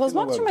تكومونتي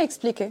Heureusement que tu m'as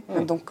expliqué.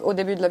 Donc, au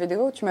début de la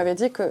vidéo, tu m'avais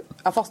dit que,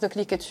 à force de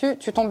cliquer dessus,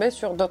 tu tombais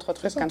sur d'autres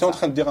trucs comme Tu es en ça.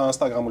 train de dire à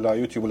Instagram ou à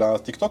YouTube ou à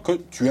TikTok que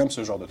tu aimes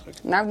ce genre de truc.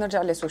 نعاود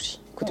نرجع les sushis.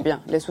 Écoute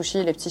bien, les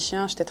sushis, les petits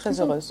chiens, j'étais très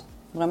heureuse.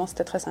 Vraiment,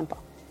 c'était très sympa.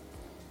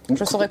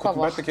 Je saurais quoi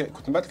voir.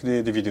 كنت نبعث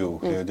لك des vidéos,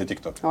 des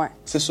TikTok. Ouais.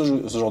 C'est ce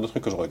genre de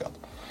truc que je regarde.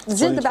 Soit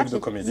زيد des trucs de بعثلي،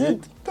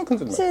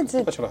 comédie. زيد.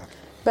 زيد.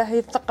 باه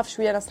يتثقف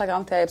شويه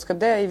الانستغرام تاعي باسكو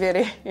بدا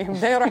يفيري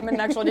بدا يروح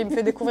منك شغل me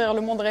fait découvrir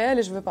le monde réel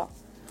et je veux pas.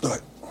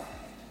 Ouais.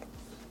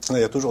 Il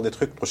y a toujours des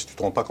trucs, si tu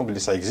te rends pas compte que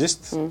ça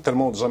existe,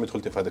 tellement jamais trop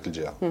le fait avec le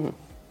GR.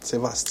 C'est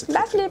vaste. C'est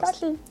très, très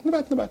vaste.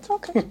 نبعث.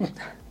 Ok.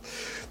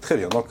 Très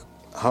bien, donc,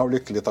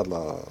 هاوليك l'état de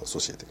la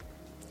société.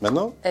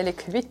 Maintenant, Elle est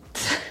cuite.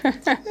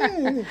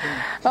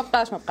 ما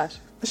بقاش.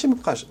 ماشي ما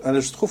بقاش.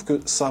 Je trouve que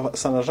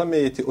ça n'a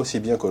jamais été aussi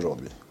bien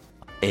qu'aujourd'hui.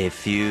 A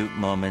few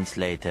moments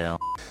later.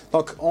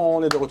 Donc,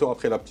 on est de retour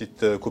après la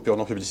petite coupure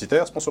non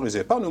publicitaire,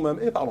 sponsorisée par nous-mêmes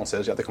et par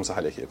l'Ansège. J'ai comme ça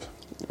à l'équipe.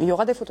 Il y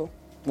aura des photos.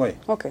 Oui.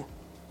 Ok.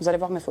 Vous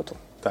allez voir mes photos.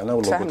 تعنا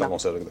ولا فاهمة. تاع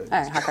l'Ansège.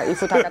 هكا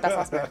يفوت هكا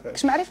تاع فاس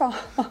كش معرفه.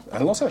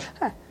 l'Ansège.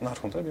 Ouais.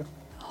 نعرفهم très bien.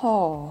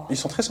 Oh. Ils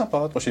sont très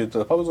sympas. Toi, tu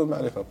n'as pas besoin de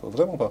m'arriver,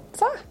 vraiment pas.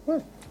 Ça? Oui.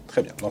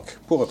 Très bien. Donc,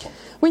 pour reprendre.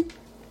 Oui.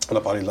 On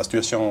a parlé de la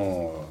situation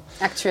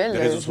Actuelle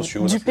des réseaux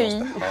sociaux, du l'influence pays.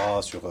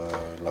 d'Allah, sur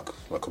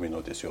la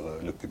communauté, sur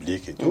le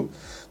public et tout.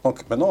 Donc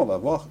maintenant, on va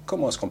voir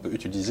comment est-ce qu'on peut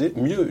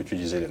mieux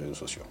utiliser les réseaux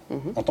sociaux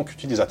en tant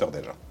qu'utilisateur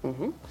déjà.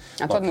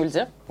 À toi de nous le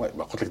dire. Oui,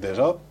 bah,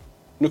 déjà,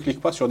 ne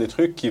clique pas sur des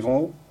trucs qui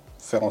vont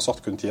faire en sorte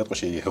que tu aies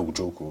chez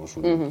joke ou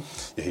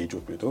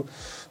joke plutôt.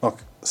 Donc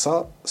ça,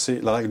 c'est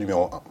la règle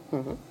numéro 1.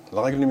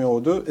 La règle numéro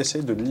 2,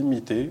 essaye de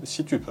limiter,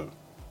 si tu peux,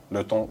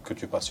 le temps que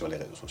tu passes sur les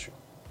réseaux sociaux.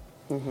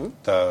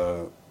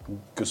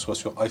 Que ce soit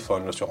sur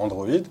iPhone ou sur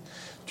Android,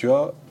 tu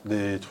as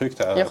des trucs,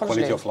 tu as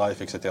quality of life,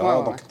 etc.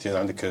 Ouais, Donc, tu as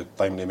un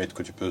time limit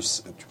que tu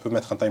peux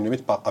mettre un time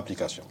limit par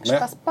application. Je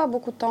passe pas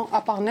beaucoup de temps,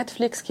 à part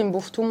Netflix qui me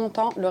bouffe tout mon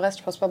temps, le reste,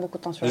 je passe pas beaucoup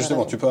de temps sur les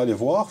Justement, réseaux. tu peux aller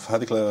voir,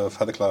 avec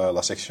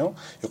la section,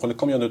 et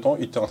combien de temps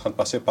il est en train de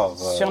passer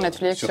sur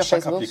Netflix, sur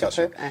chaque Facebook,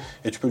 application. sur truc,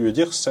 ouais. Et tu peux lui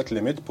dire cette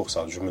limite pour ça.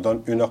 Je me donne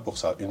 1 heure pour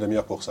ça, une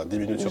demi-heure pour ça, 10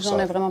 minutes sur ça. J'en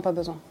ai vraiment pas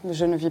besoin.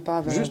 Je ne vis pas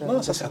avec. Juste,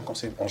 non, ça c'est un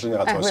conseil en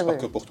général, c'est pas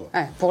que pour toi.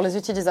 Pour les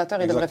utilisateurs,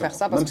 ils devraient faire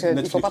ça parce qu'il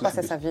ne faut pas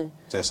passer sa vie.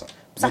 C'est ça.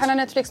 بصح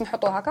انا نتفليكس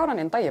نحطو هكا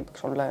وراني نطيب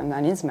شغل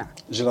راني نسمع.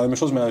 J'ai la même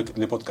chose mais avec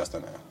les podcasts.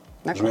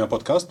 Je mets un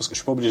podcast parce que je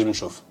suis pas obligé de me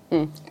chauffer.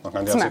 Donc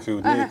عندي تسمع. عصا في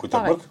ودني كنت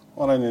برك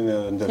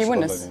وراني ندير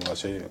يونس. شغل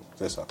ماشي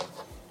c'est ça.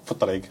 في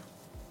الطريق.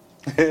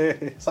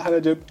 صح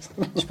نجيب.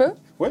 Je peux?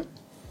 Oui.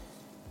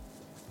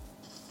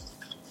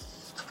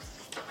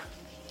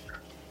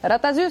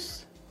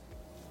 راتازوس.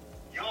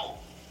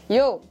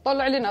 يو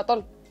طل علينا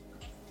طل.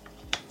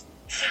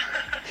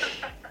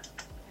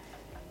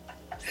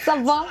 Ça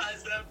va?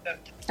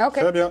 Ok.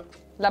 Très bien.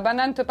 La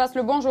banane te passe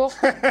le bonjour.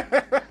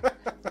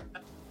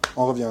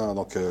 On revient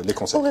donc les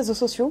conseils. Aux réseaux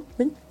sociaux,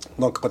 oui.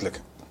 Donc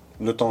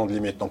le temps de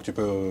limite, donc tu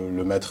peux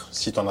le mettre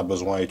si tu en as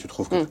besoin et tu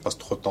trouves que tu passes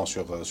trop de temps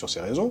sur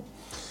ces réseaux.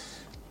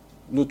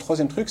 Le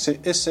troisième truc, c'est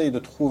essaye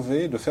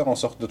de faire en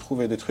sorte de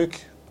trouver des trucs,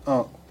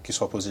 qui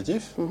soient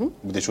positifs,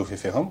 des choses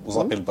différentes, vous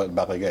appelez le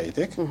barriga et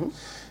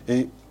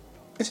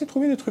essaye de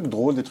trouver des trucs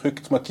drôles, des trucs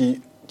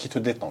qui te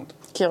détendent.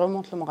 Qui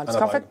remonte le moral. Parce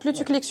qu'en fait, plus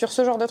tu cliques sur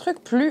ce genre de truc,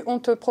 plus on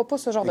te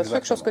propose ce genre de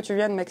truc, chose que tu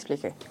viens de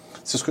m'expliquer.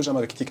 C'est ce que j'aime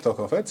avec TikTok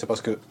en fait, c'est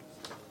parce que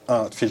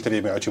filtrer,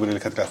 tu vois les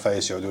 4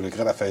 face,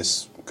 les face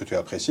que tu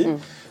apprécies,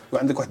 ou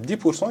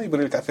 10% il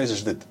brûle le café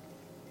جديد.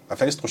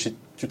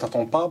 Tu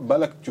t'attends pas,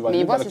 tu vas Mais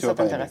aller, vois que si tu ça vas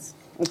pas aimer. t'intéresse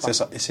ou pas. C'est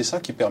ça. Et c'est ça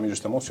qui permet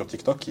justement sur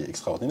TikTok, qui est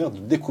extraordinaire, de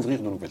découvrir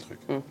de nouveaux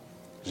trucs.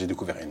 J'ai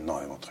découvert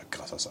énormément de trucs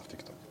grâce à ça,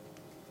 TikTok.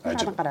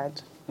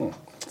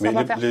 Mais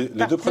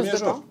les 2 premiers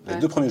jours, les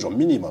 2 premiers jours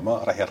minimum,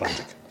 راح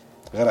يرجعك.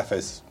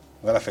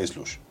 غير فايس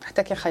لوش.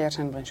 حتى كي خيرت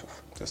نبغي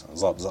نشوف. C'est ça.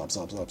 زاب.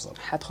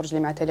 حتخرج لي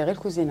مع تالي غير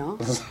الكوزينه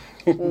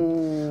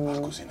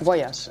Cuisine.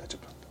 فواياج.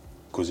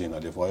 Cuisine,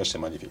 les voyages, c'est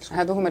magnifique.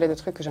 هادو هما لي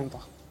trucs que j'aime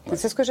voir.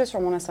 C'est ce que j'ai sur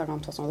mon Instagram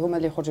de toute façon. هما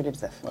اللي يخرجوا لي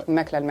بزاف.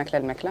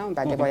 الماكله ومن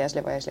بعد لي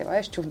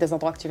فواياج تشوف دي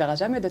زندروا que tu verras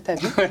jamais de ta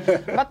vie.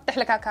 بعد تطيح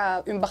لك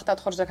هكا اون بخطه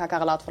تخرج لك هكا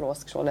غلاط في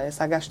الوسط شغل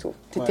ça gâche tout.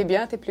 T'es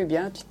bien, t'es plus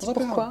bien, tu te dis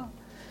pourquoi.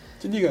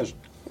 Tu dégages.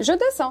 Je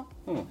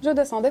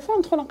descends. Des fois,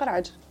 on trouve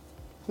l'encourage.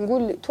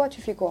 Toi, tu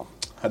fais quoi?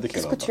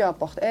 Qu'est-ce que tu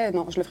apportes?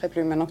 Non, je le ferai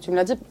plus maintenant que tu me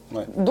l'as dit.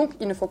 Ouais. Donc,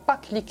 il ne faut pas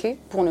cliquer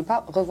pour ne pas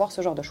revoir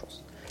ce genre de choses.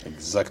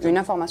 Exactement. Une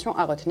information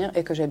à retenir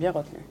et que j'ai bien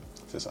retenue.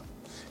 C'est ça.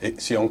 Et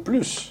si en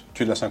plus,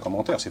 tu laisses un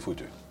commentaire, c'est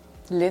foutu.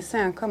 Laisser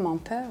un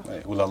commentaire?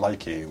 Ouais, ou la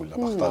liker, ou la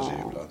partager.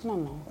 Non,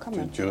 quand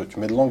même. Tu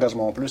mets de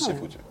l'engagement en plus, c'est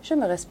foutu. Je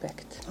me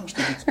respecte. Non, je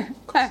te dis.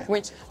 Oui,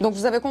 donc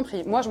vous avez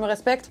compris. Moi, je me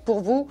respecte. Pour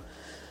vous,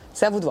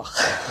 c'est à vous de voir.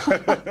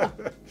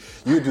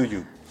 You do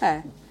you.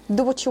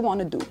 Do what you want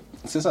to do.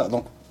 C'est ça.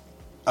 Donc,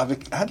 avec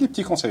les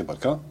petits conseils,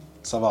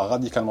 ça va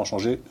radicalement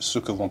changer ce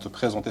que vont te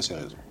présenter ces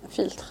réseaux.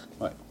 Filtre.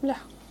 Ouais. Là.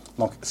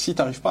 Donc, si tu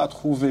n'arrives pas à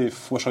trouver,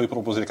 faut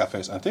proposer les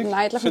cafés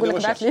intégrés, fais des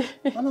recherches.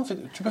 Non,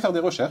 tu peux faire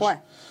des recherches. Ouais.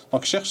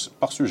 Donc, cherche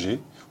par sujet,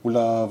 ou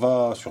là, va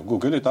sur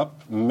Google et tape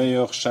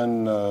meilleure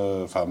chaîne,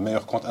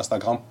 meilleur compte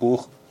Instagram pour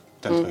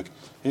tel truc.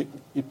 Et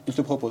ils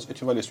te proposent et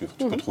tu vas les suivre.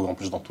 Tu peux trouver en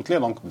plus dans toutes les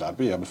langues.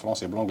 Il y a le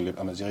français, l'anglais,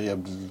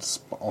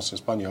 en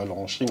espagnol,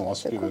 en chinois,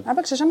 si tu veux. Ah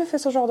bah, j'ai jamais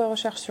fait ce genre de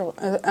recherche sur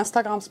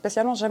Instagram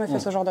spécialement, j'ai jamais fait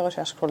ce genre de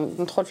recherche. Pour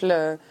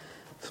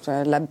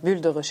la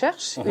bulle de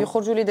recherche, il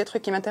y a des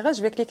trucs qui m'intéressent,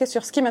 je vais cliquer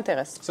sur ce qui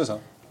m'intéresse. C'est ça.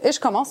 Et je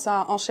commence à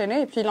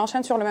enchaîner, et puis il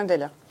enchaîne sur le même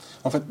délire.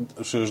 En fait,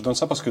 je donne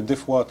ça parce que des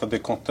fois, tu as des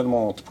comptes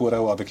tellement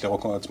pourraient avec les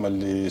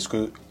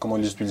recommandations, comment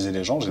les utiliser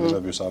les gens. J'ai déjà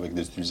vu ça avec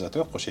des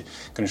utilisateurs.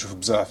 Quand je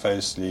fais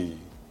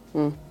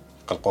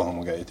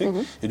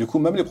et du coup,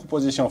 même les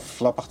propositions,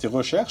 la partie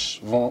recherche,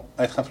 vont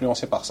être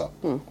influencées par ça.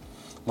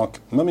 Donc,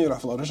 même il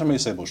ne jamais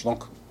essayer bouge.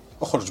 Donc,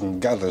 je me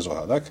garde le réseau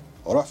هذاك,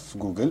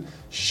 Google,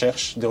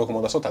 cherche des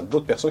recommandations. Tu as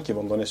d'autres personnes qui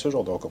vont te donner ce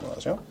genre de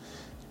recommandations.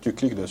 Tu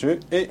cliques dessus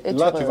et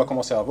là, tu vas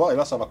commencer à voir et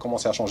là, ça va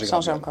commencer à changer.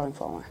 Changer encore une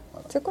fois, ouais.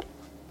 Voilà. C'est cool.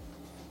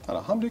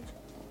 Alors,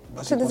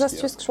 c'est des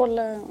astuces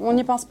on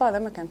n'y pense pas,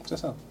 c'est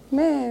ça.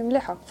 Mais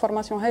مليحة,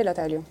 formation هايلة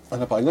تاع اليوم.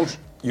 Par exemple,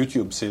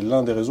 YouTube, c'est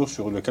l'un des réseaux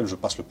sur lequel je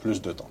passe le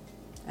plus de temps.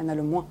 أنا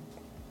le moins.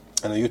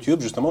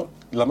 YouTube, justement,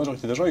 la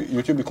majorité des gens,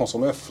 YouTube, ils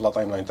consomment la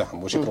timeline.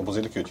 Moi, j'ai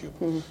proposé le YouTube.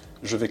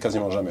 Je vais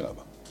quasiment jamais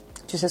là-bas.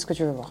 Tu sais ce que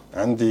tu veux voir.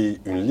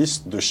 J'ai une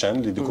liste de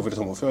chaînes, les découvertes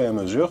au fur et à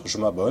mesure, je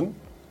m'abonne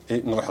et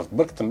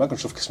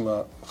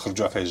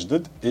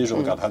et je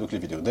regarde les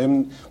vidéos.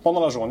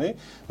 Pendant la journée,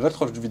 je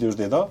regarde des vidéos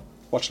جديدة,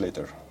 watch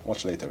later.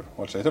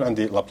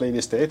 عندي la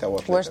playlist تاعي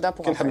watch later.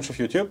 Quand je نشوف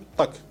YouTube,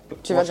 tac,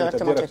 tu vas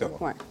directement.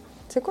 Ouais.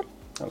 C'est cool.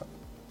 Voilà.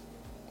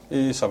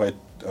 Et ça va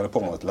être,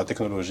 pour moi, la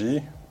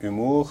technologie,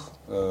 humour,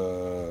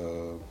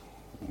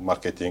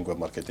 marketing, web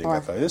marketing,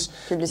 FAS,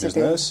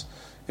 business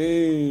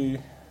et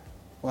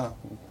voilà,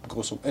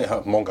 grosso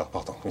modo. Manga,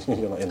 pardon.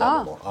 Il y en a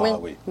énormément.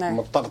 Oui.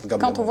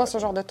 Quand on voit ce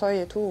genre de toy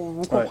et tout,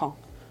 on comprend.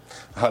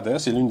 Hada,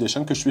 c'est l'une des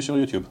chaînes que je suis sur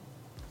YouTube.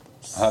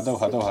 Hada.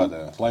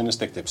 Linus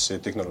Tech Tips, c'est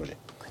technologie.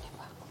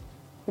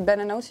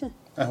 Banana aussi.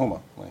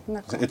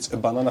 It's a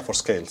banana for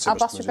scale. À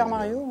part Super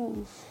Mario,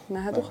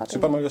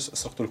 Super Mario,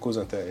 surtout le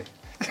cousin تاعي.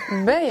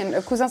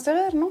 باين cousin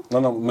sérieux, non?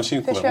 Non,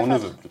 machine cousin, mon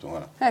neveu plutôt,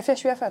 voilà. fait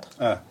شوية فاتر.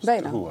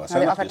 باين.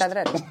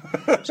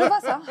 Je vois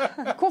ça.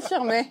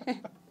 Confirmé.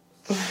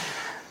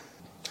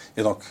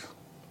 Et donc,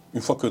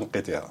 une fois que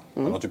tu es là,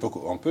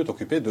 on peut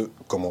t'occuper de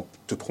comment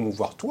te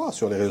promouvoir toi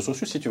sur les réseaux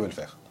sociaux si tu veux le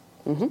faire.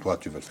 Toi,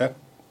 tu veux le faire.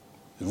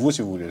 Vous,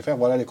 si vous voulez le faire,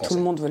 voilà les conseils. Tout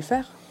le monde veut le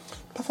faire?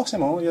 Pas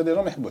forcément, il y a des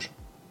gens qui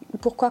ne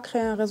Pourquoi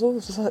créer un réseau,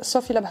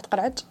 sauf il a pas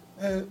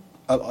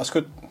Alors, est-ce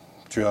que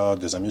tu as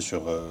des amis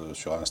sur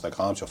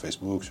Instagram, sur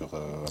Facebook, sur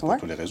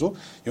tous les réseaux?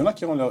 Il y en a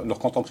qui ont leur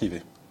compte en privé.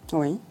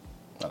 Oui.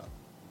 Voilà.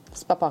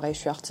 C'est pas pareil, je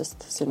suis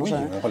artiste. Sinon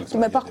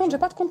mais par contre, j'ai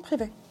pas de compte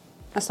privé.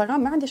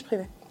 Instagram, ما عنديش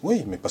privé.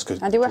 Oui, mais parce que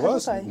عندي واحد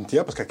وصاي. انت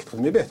parce que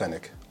تخدمي به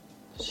ثانك.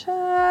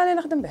 شاني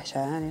نخدم به.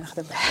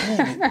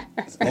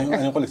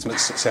 أنا أقول لك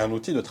c'est un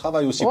outil de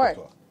travail aussi pour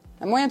toi.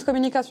 Un moyen de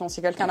communication. Si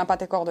quelqu'un n'a pas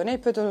tes coordonnées,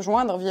 il peut te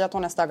joindre via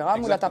ton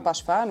Instagram ou ta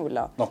page fan.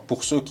 Donc,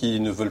 pour ceux qui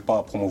ne veulent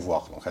pas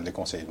promouvoir, donc les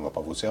conseils ne vont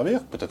pas vous servir.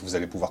 Peut-être vous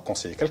allez pouvoir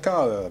conseiller quelqu'un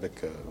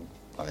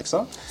avec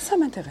ça. Ça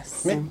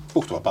m'intéresse. Mais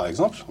pour toi, par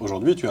exemple,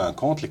 aujourd'hui, tu as un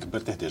compte,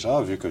 déjà,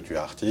 vu que tu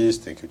es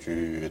artiste et que tu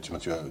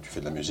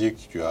fais de la musique,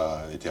 tu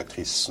as été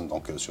actrice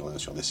donc,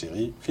 sur des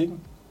séries, films.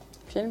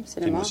 Film,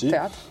 cinéma,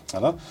 théâtre.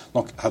 Voilà.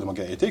 Donc,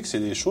 c'est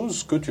des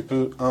choses que tu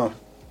peux,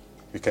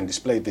 you can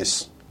display this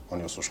on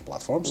your social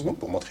platforms, donc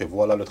pour montrer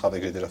voilà le travail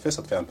que j'ai déjà fait,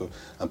 ça te fait un peu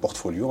un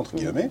portfolio entre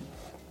guillemets.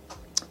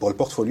 Pour le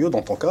portfolio,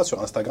 dans ton cas sur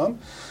Instagram,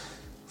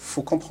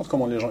 faut comprendre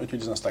comment les gens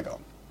utilisent Instagram.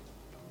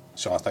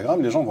 Sur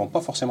Instagram, les gens vont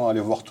pas forcément aller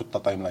voir toute ta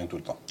timeline tout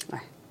le temps. Ouais.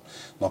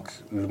 Donc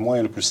le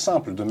moyen le plus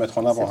simple de mettre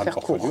en avant un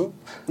portfolio,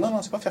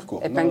 non, c'est pas faire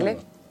court. Épingler.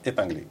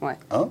 Épingler. Ouais.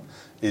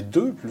 Et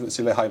deux,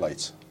 c'est les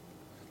highlights.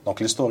 Donc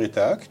les stories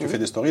tag, tu fais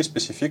des stories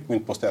spécifiques,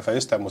 une postée à faire,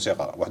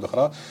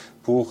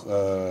 pour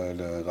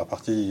la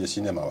partie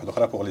cinéma,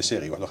 pour les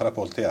séries,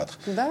 pour le théâtre.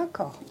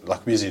 D'accord. La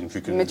cuisine.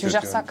 Vu que mais tu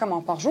gères ça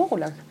comment? Par jour ou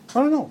là?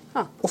 Non.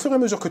 Au fur et à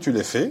mesure que tu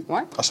les fais,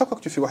 à chaque fois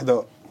que tu fais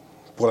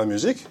pour la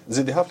musique, tu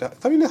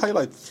as vu les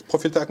highlights,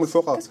 profil tag.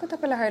 Qu'est-ce que tu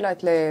appelles les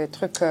highlights? Les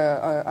trucs,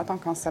 attends,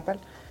 comment ça s'appelle?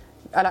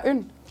 À la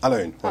une? À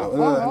la une,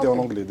 voilà. En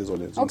anglais,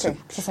 désolé. Ok,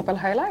 ça s'appelle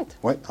highlight?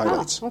 Oui,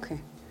 highlights. Ok.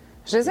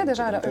 Je les ai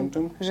déjà à la une.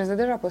 Je les ai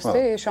déjà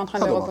postés et je suis en train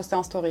de les reposter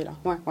en story là.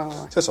 Ouais.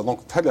 C'est ça. Donc,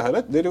 les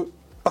highlights,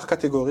 par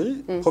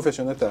catégorie,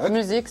 professionnelle.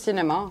 Musique,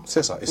 cinéma.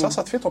 C'est ça. Et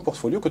ça te fait ton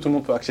portfolio que tout le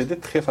monde peut accéder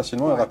très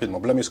facilement et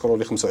rapidement. Parce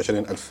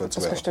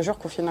que je te jure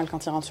qu'au final,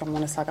 quand ils rentrent sur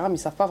mon Instagram, ils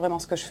ne savent pas vraiment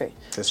ce que je fais.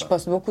 Je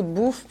poste beaucoup de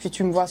bouffe, puis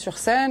tu me vois sur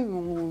scène,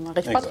 on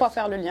n'arrive pas trop à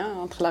faire le lien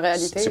entre la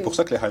réalité. C'est pour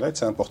ça que les highlights,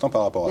 c'est important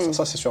par rapport à ça.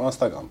 Ça, c'est sur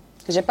Instagram.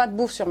 J'ai pas de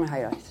bouffe sur mes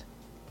highlights.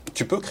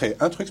 Tu peux créer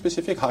un truc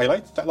spécifique,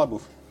 highlight, t'as la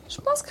bouffe.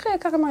 Je pense créer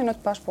carrément une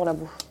autre page pour la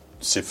bouffe.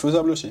 C'est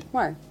faisable aussi.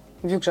 Ouais,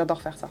 vu que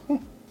j'adore faire ça.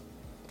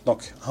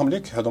 Donc,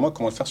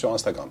 comment le faire sur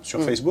Instagram.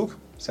 Sur Facebook,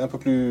 c'est un peu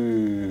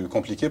plus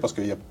compliqué parce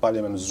qu'il n'y a pas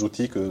les mêmes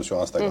outils que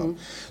sur Instagram.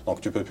 Donc,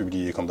 tu peux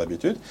publier comme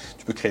d'habitude.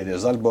 Tu peux créer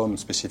des albums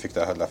spécifiques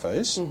de la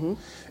face.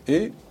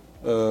 Et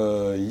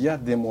il y a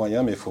des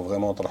moyens, mais il faut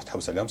vraiment...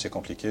 C'est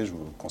compliqué, je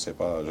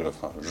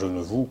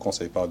ne vous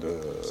conseille pas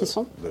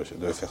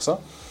de faire ça.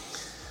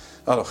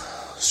 Alors,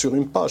 sur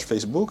une page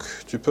Facebook,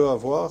 tu peux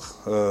avoir.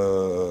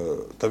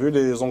 Tu as vu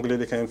les onglets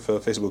les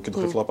Facebook qui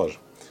décrivent la page.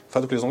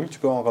 Enfin, donc les onglets, tu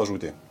peux en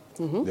rajouter.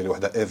 Il y a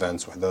des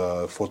events,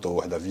 des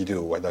photos, des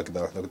vidéos,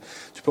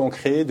 tu peux en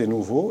créer des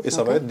nouveaux et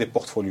ça va être des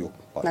portfolios.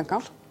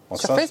 D'accord. Donc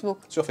Sur ça, Facebook.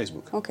 Sur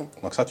Facebook. Ok.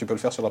 Donc ça, tu peux le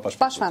faire sur la page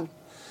Page Facebook.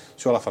 fan.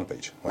 Sur la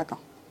fanpage. Ouais.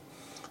 D'accord.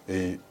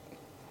 Et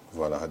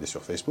voilà, elle est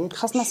sur Facebook.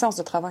 Grâce à ma séance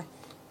de travail.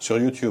 Sur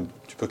YouTube,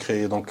 tu peux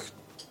créer donc.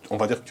 On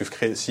va dire que tu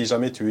crées, si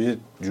jamais tu es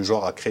du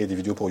genre à créer des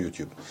vidéos pour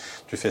YouTube,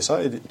 tu fais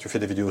ça et tu fais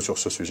des vidéos sur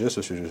ce sujet,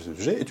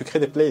 et tu crées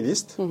des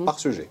playlists par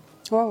sujet.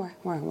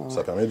 Ouais.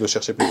 Ça permet de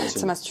chercher plus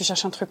facilement. Si tu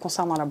cherches un truc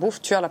concernant la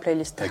bouffe, tu as la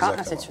playlist,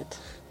 ainsi de suite.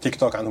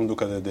 TikTok a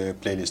des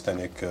playlists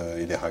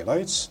et des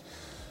highlights.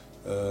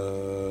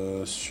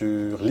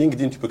 Sur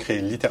LinkedIn, tu peux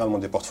créer littéralement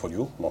des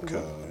portfolios. Donc,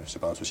 c'est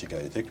pas un souci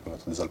qualité. Tu peux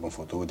mettre des albums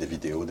photos, des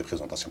vidéos, des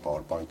présentations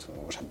PowerPoint.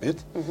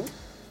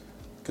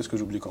 Qu'est-ce que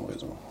j'oublie comme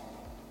réseau?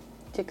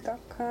 TikTok,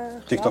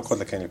 on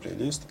a les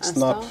playlists.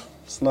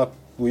 Snap,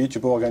 oui, tu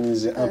peux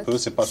organiser un peu.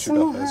 C'est pas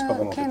super, c'est pas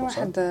vraiment fait pour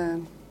ça.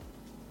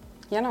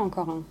 Il y en a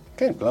encore un.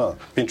 Plein.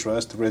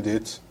 Pinterest,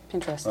 Reddit.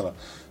 Pinterest. Voilà.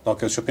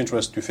 Donc sur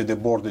Pinterest, tu fais des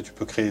boards et tu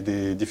peux créer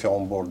des différents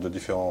boards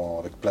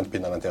avec plein de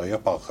pins à l'intérieur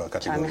par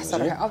catégorie.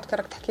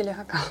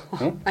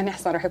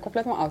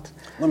 Complètement out.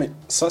 Non mais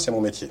ça c'est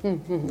mon métier.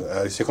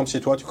 C'est comme si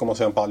toi tu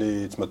commençais à me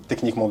parler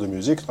techniquement de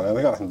musique.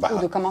 Ou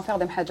de comment faire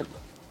des mhajab.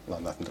 Non,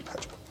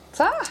 المحاجب.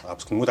 صح؟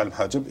 parce que نموت على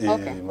المحاجب et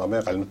ma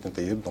mère علمتني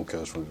نطيب donc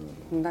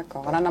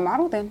D'accord. رانا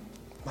معروضين.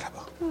 مرحبا.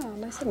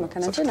 الله يسلمك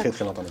انا Ça fait جينا. très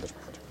très longtemps que je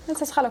محاجب.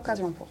 Ça sera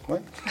l'occasion pour.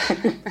 Ouais.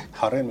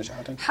 حارين مش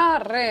حارين.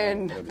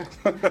 حارين.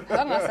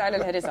 هضرنا ساعة على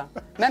الهريسة.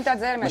 ما نتاع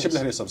الجزائر ماشي معليش.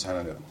 بالهريسه بصح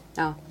انا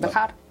نديرها.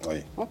 بالحار.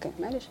 وي. اوكي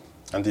معليش.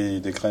 عندي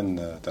دي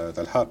غرين تاع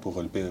الحار pour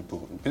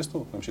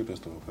البيستو ماشي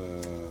بيستو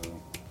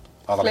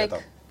عربيطه.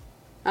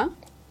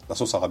 لا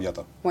صوص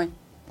عربيطه. وي.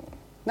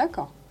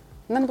 D'accord.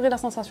 نبغي لا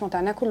سونساسيون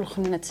تاع ناكل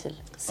الخنونه تسيل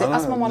سي ا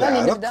سو مومون لا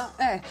اللي نبدا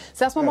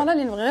سي ا سو مومون لا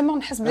اللي فريمون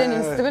نحس بلي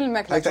نستقبل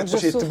الماكله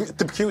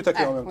تبكي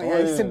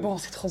وتاكلي سي بون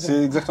سي ترو بون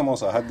سي اكزاكتومون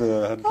سا هاد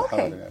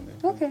الحاله اللي عندي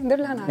اوكي ندير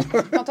لها نهار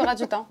quand tu auras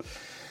du temps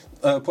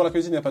pour la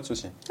cuisine il n'y a pas de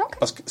souci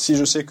parce que si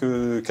je sais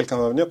que quelqu'un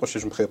va venir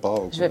je me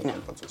prépare je vais venir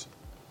pas de souci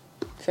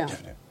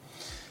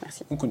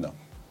merci on a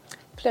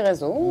les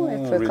réseaux et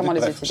comment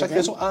les utiliser chaque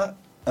réseau a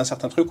un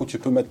certain truc où tu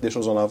peux mettre des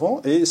choses en avant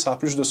et ça a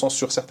plus de sens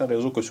sur certains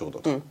réseaux que sur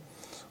d'autres.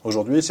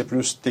 Aujourd'hui, c'est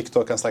plus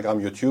TikTok, Instagram,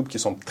 YouTube qui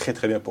sont très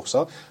très bien pour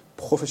ça.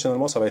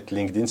 Professionnellement, ça va être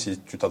LinkedIn si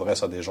tu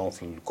t'adresses à des gens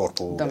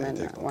corpo.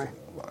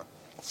 Voilà.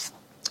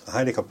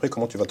 Allez, après,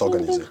 comment tu vas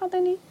t'organiser?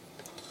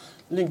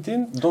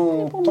 LinkedIn,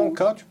 dans ton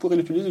cas, tu pourrais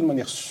l'utiliser d'une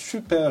manière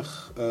super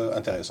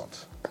intéressante.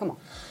 Comment?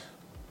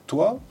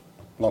 Toi,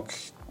 donc,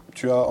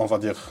 tu as, on va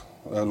dire,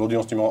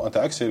 l'audience numéro 1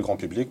 TAC, c'est le grand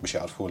public,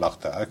 l'art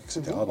TAC,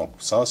 etc. Donc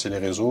ça, c'est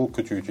les réseaux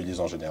que tu utilises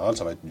en général.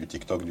 Ça va être du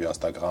TikTok, du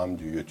Instagram,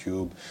 du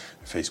YouTube,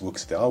 Facebook,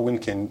 etc. On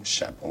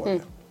va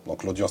dire. Donc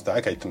l'audience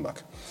TAC a été Mac.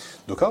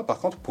 Donc là, par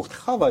contre, pour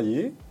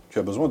travailler, tu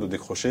as besoin de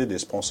décrocher des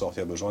sponsors,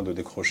 tu as besoin de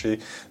décrocher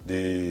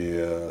des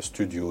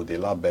studios, des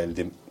labels.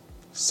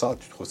 Ça,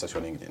 tu trouves ça sur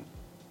LinkedIn.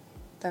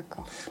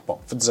 D'accord. Bon,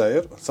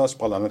 Fedzaïr, ça je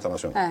parle à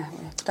l'international.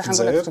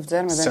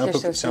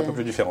 C'est un peu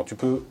plus différent. Tu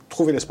peux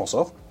trouver les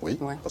sponsors, oui,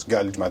 parce que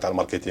le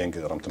marketing,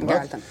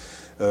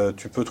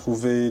 tu peux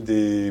trouver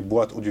des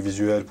boîtes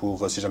audiovisuelles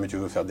pour si jamais tu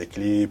veux faire des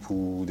clips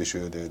ou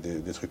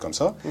des trucs comme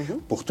ça.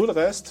 Pour tout le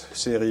reste,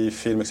 séries,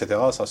 films, etc.,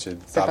 ça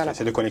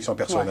c'est des connexions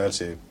personnelles,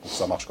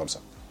 ça marche comme ça.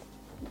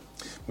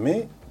 Mais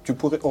tu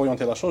pourrais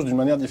orienter la chose d'une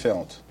manière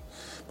différente.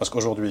 Parce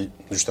qu'aujourd'hui,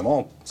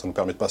 justement, ça nous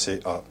permet de passer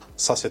à...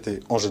 Ça, c'était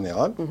en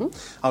général.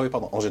 Ah oui,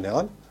 pardon, en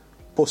général,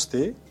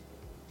 poster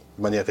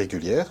de manière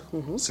régulière,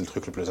 c'est le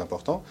truc le plus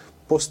important.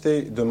 Poster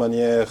de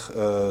manière...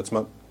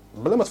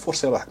 بلا ما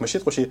تفورسي روحك ماشي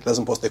تقول شي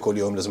لازم بوستي كل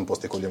يوم لازم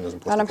بوستي كل يوم لازم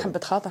بوستي انا محبة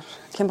خاطر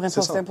كي نبغي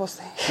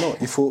نبوستي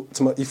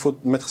non il faut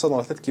mettre ça dans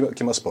la tête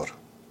qui m'a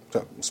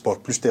sport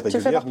plus t'es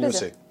régulière mieux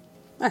c'est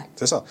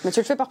c'est ça mais tu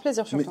le fais par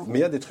plaisir surtout mais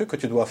il y a des trucs que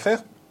tu dois faire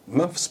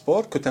même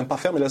sport que tu n'aimes pas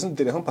faire mais لازم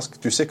ديرهم parce que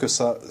tu sais que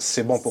ça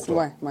c'est bon pour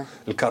toi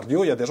le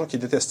cardio il y a des gens qui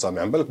détestent ça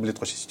mais en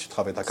بالك si tu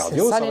travailles ta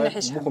cardio ça va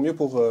être beaucoup mieux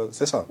pour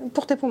c'est ça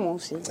pour tes poumons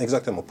aussi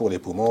exactement pour les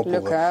poumons le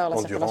pour cœur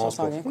l'endurance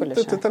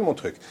c'est tellement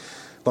de trucs.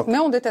 Donc,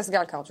 mais on déteste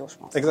le cardio, je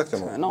pense.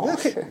 Exactement. Non.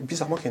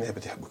 Bizarrement, qu'il y a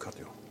des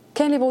cardio.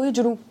 Quand les bruits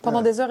du loup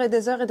pendant des heures et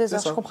des heures et des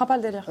heures, je comprends pas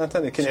le délire.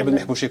 Attendez, qu'il y a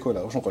des bouchicos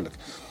là, je vous dis.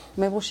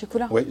 Mais bouchicos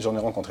là? Oui, j'en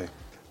ai rencontré.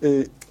 Et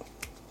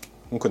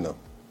on connaît.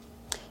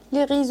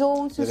 Les réseaux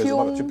sociaux.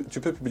 Tu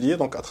peux publier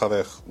donc à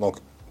travers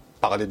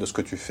parler de ce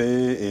que tu fais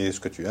et ce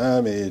que tu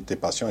aimes et tes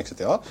passions, etc.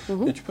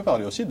 Et tu peux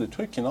parler aussi de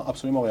trucs qui n'ont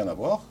absolument rien à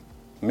voir,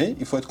 mais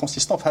il faut être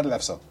consistant à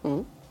faire ça.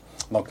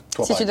 Donc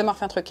toi, si tu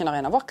démarres un truc qui n'a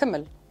rien à voir, comme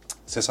elle.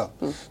 C'est ça.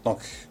 Donc,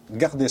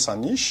 garder sa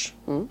niche,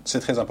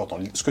 c'est très important.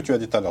 Ce que tu as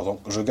dit tout à l'heure, donc,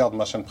 je garde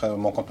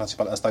mon compte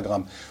principal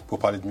Instagram pour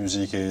parler de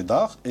musique et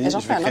d'art, et je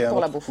vais créer un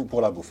autre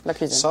pour la bouffe. La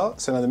cuisine. Ça,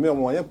 c'est l'un des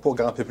meilleurs moyens pour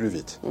grimper plus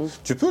vite.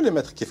 Tu peux les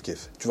mettre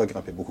kiff-kiff, tu vas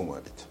grimper beaucoup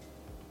moins vite.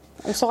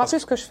 On ne saura plus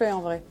ce que je fais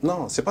en vrai. Non,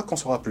 c'est pas qu'on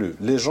saura plus.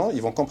 Les gens,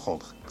 ils vont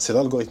comprendre. C'est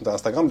l'algorithme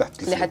d'Instagram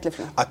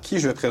à qui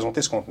je vais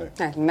présenter ce contenu.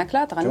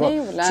 الماكلة تغني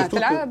ولا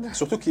تلعب.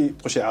 Surtout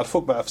qui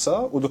يعرفوك بقى في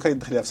ça ودوكا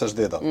يدخل لها في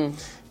جديده.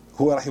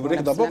 هو راح يوريك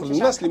دابور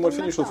الناس اللي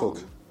مولفين يشوفوك.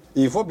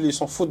 Il voit qu'ils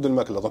s'en foutent de le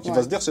makla. Donc il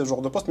va se dire c'est le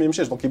genre de poste mais il me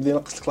cherche. Donc il dit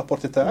la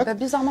porte est à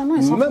bizarrement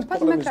ils s'en foutent pas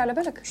de makla على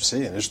بالك. Je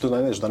sais, je donne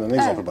un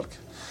exemple برك.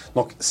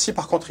 Donc si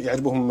par contre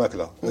يعجبهم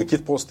الماكله كي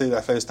تبوستي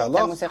العفايس تاع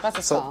الله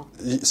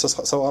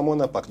ça aura moins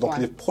d'impact. Donc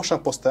les prochains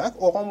posts تاعك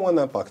auront moins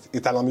d'impact.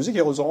 Et t'as la musique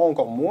ils auront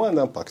encore moins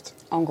d'impact.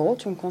 En gros,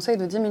 tu me conseilles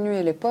de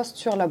diminuer les posts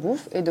sur la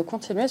bouffe et de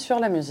continuer sur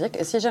la musique.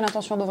 Et si j'ai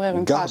l'intention d'ouvrir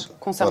une page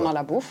concernant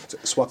la bouffe,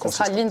 ce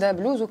sera Linda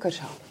Blues ou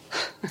Kocha.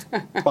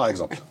 Par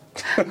exemple.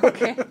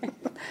 Ok.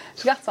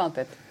 Je garde ça en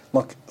tête.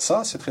 Donc ça,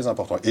 c'est très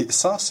important. Et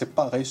ça, c'est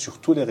pareil sur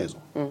tous les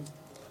réseaux.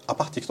 À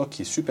part TikTok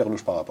qui est super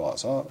louche par rapport à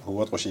ça, ou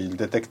autre chose, il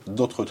détecte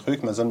d'autres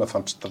trucs, mais elle m'a fait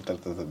un petit...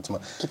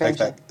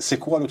 C'est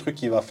quoi le truc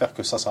qui va faire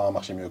que ça va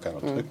marcher mieux qu'un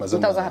autre truc?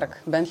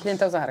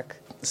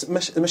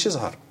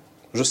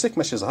 Je sais que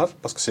ماشي ظهر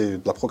parce que c'est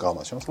de la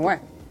programmation. Ouais.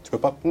 Tu peux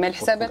pas... Mais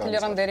الحسابات اللي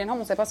راهم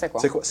دايرينهم, on sait pas c'est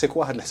quoi. C'est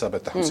quoi هاد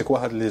الحسابات تاعهم? C'est quoi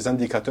هاد les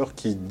indicateurs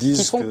qui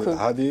disent que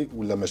هادي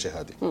ولا ماشي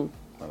هادي?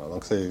 Voilà,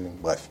 donc c'est...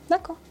 Bref.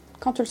 D'accord.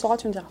 Quand tu le sauras,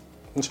 tu me diras.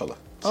 Inch'Allah.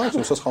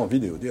 Ça sera en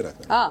vidéo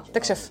direct.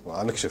 تكشف.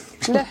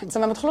 نكشف. لا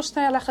تسمى ما تخلصش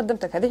على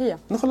خدمتك هذه هي.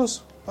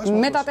 نخلص.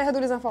 Mais تعطي هذو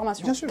les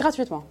informations. Bien sûr.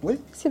 Gratuitement. Oui.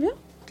 C'est bien.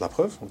 La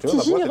preuve. Tu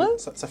vois, la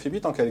boîte, ça fait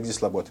 8 ans qu'elle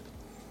existe la boîte.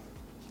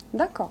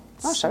 D'accord.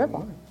 Ah, je savais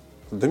pas.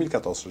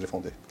 2014, j'ai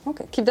fondé. Ok.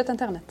 Qui date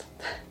Internet.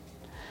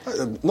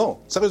 Non,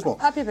 sérieusement.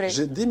 Happy break.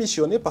 J'ai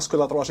démissionné parce que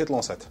la 3G te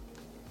lançait.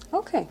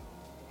 Ok.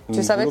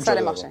 Tu savais que ça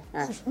allait marcher.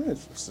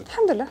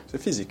 Alhamdulillah.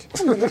 C'est physique.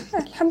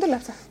 Alhamdulillah.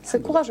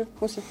 C'est courageux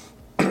aussi.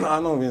 Ah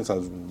non,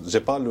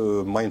 j'ai pas le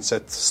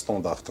mindset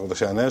standard.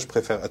 Je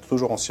préfère être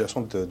toujours en situation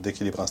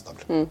d'équilibre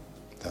instable.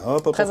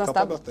 Très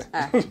instable.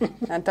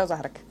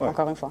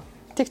 Encore une fois.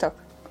 TikTok.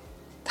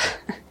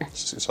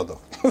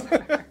 J'adore.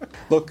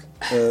 Donc,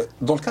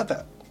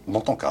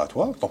 dans ton cas à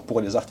toi, donc pour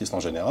les artistes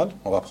en général,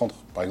 on va prendre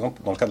par exemple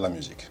dans le cas de la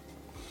musique.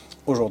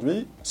 Aujourd'hui,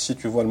 si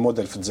tu vois le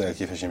modèle Fedzal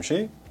qui fait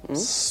Chimché,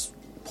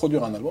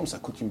 produire un album, ça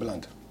coûte une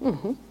blinde.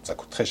 Ça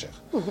coûte très cher.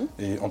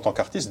 Et en tant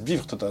qu'artiste,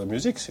 vivre de ta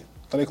musique, c'est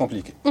très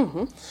compliqué.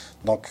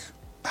 Donc,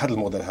 le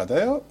modèle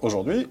Hadaya,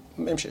 aujourd'hui,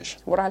 même chiche.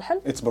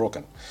 It's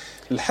broken.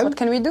 What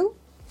can we do?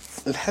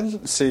 Le hal,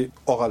 c'est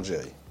hors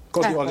Algérie.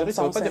 Quand je dis hors Algérie,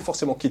 ça ne veut pas dire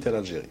forcément quitter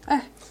l'Algérie.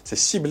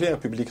 C'est cibler un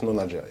public non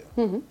algérien.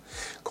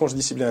 Quand je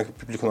dis cibler un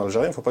public non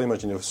algérien, il ne faut pas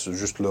imaginer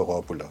juste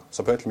l'Europe ou là.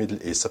 Ça peut être Middle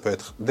East, ça peut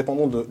être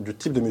dépendant du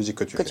type de musique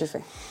que tu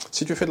fais.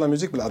 Si tu fais de la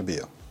musique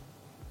l'Arabia,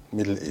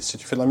 Middle East, si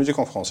tu fais de la musique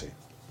en français,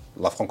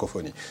 la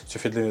francophonie, si tu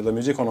fais de la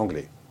musique en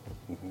anglais,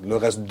 le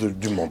reste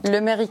du monde.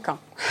 L'américain.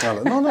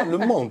 Non, le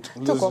monde.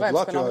 Tout correct,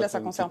 parce que l'anglais, ça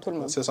concerne tout le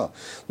monde. C'est ça.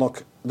 Donc,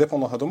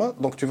 dépendant Hadouma,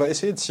 donc tu vas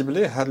essayer de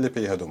cibler les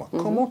pays Hadouma.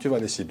 Comment tu vas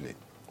les cibler?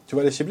 Tu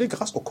vas les cibler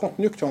grâce au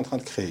contenu que tu es en train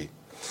de créer.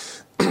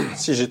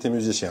 Si j'étais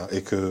musicien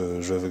et que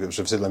je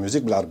faisais de la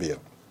musique blarbia,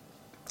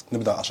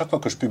 à chaque fois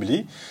que je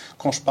publie,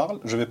 quand je parle,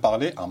 je vais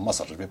parler à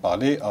Masr, je vais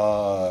parler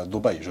à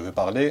Dubaï,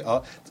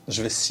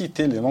 je vais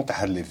citer les noms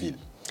des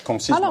villes. Comme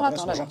si alors,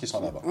 je aux gens qui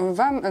sont là-bas.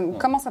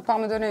 Commence par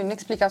me donner une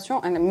explication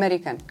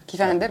américaine. Qui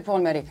fait un der pour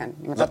l'américain.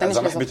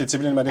 إذا حبيتي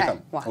تسيبلي الأمريكان.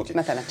 أوكي.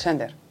 مثلا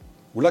شندر.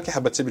 ولا كي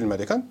حابة تسيبلي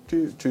الأمريكان,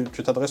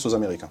 tu t'adresses aux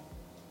Américains.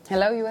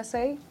 Hello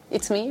USA,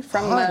 it's me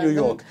from Hi New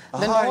York.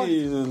 the Hi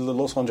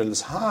Los Angeles.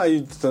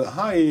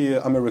 Hi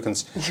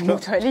Americans.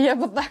 يموتوا عليا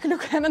بالضحك لو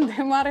كان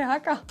نديماري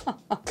هكا.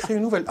 Crée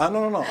une nouvelle. Ah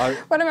non.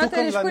 وانا ما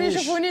عرفتش شكون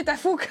يشوفوني تاع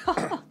فوكا.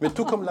 Mais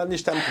tout comme la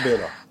niche تاع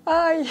مقبيله.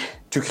 Aïe.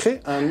 Tu crées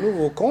un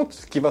nouveau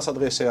compte qui va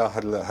s'adresser à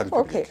le public.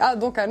 Ok. Ah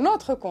donc un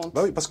autre compte.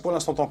 Bah oui, parce que pour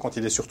l'instant ton compte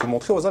il est surtout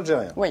montré aux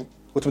Algériens. Oui.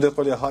 وتبدا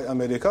تقول لي هاي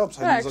امريكا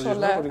بصح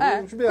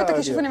كنت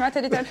كيشوفوني مع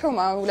تالي تاع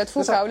الحومه ولا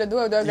فوكا ولا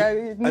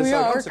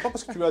نيويورك. C'est pas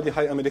parce que tu lui as dit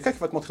Hi America qu'il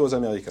va te montrer aux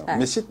Américains.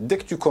 Mais dès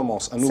que tu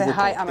commences un nouveau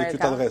compte et que tu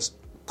t'adresses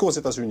qu'aux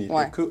États-Unis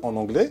et qu'en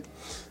anglais,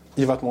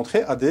 il va te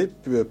montrer à des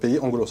pays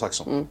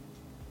anglo-saxons.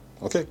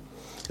 Ok.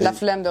 La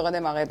flemme de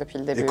redémarrer depuis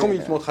le début. Et comme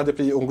il te montrera des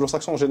pays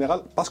anglo-saxons en général,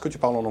 parce que tu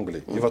parles en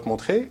anglais, il va te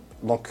montrer,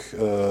 donc,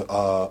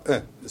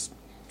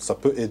 ça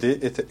peut aider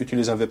et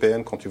utiliser un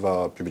VPN quand tu vas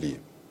publier.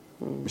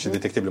 J'ai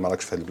détecté le malak,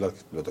 je fais le blague.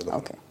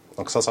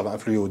 Donc ça va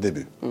influer au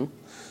début.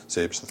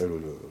 C'est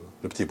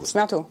le petit boost.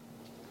 Bientôt.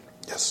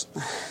 Yes.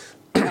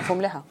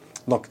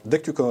 Donc, dès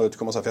que tu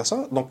commences à faire ça,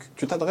 donc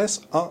tu t'adresses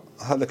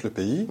avec le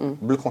pays,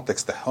 le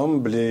contexte,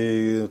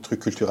 les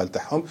trucs culturels.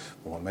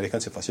 Bon, américain,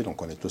 c'est facile, on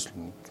connaît tous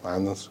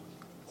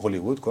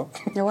Hollywood, quoi.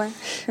 Ouais.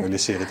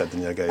 Les séries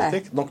Tadnia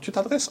Gaëtek. Donc, tu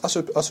t'adresses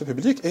à ce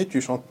public et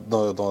tu chantes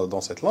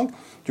dans cette langue.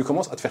 Tu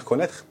commences à te faire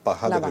connaître par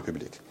le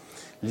public.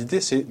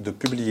 L'idée, c'est de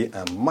publier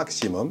un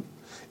maximum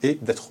et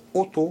d'être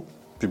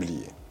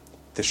auto-publié.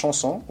 Tes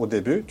chansons, au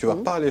début, tu ne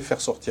vas pas les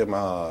faire sortir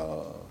ma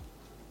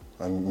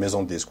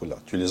maison de disque là.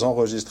 Tu les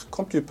enregistres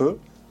comme tu peux,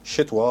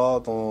 chez toi,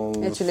 dans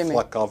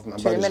la cave,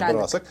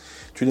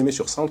 tu les mets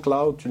sur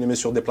SoundCloud, tu les mets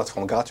sur des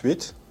plateformes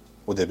gratuites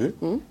au début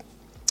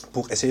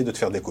pour essayer de te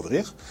faire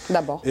découvrir.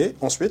 D'abord. Et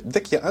ensuite,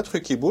 dès qu'il y a un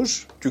truc qui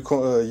bouge,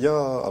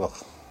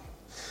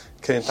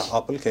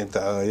 Apple,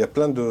 il y a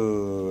plein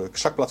de...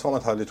 Chaque plateforme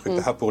a des trucs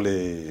pour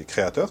les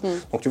créateurs.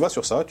 Donc tu vas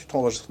sur ça, tu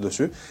t'enregistres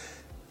dessus.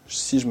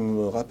 Si je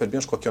me rappelle bien,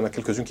 je crois qu'il y en a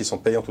quelques-unes qui sont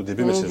payantes au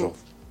début, mais c'est genre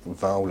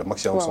 20 ou le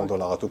maximum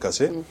 $100 à tout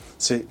casser.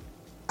 C'est...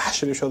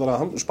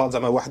 Je parle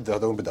d'un واحد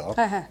هذا وين بدا.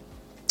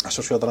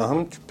 شويه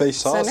دراهم, tu payes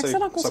ça. C'est un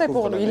excellent conseil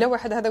pour lui. Il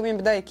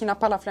est qui n'a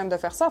pas la flemme de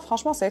faire ça,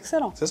 franchement, c'est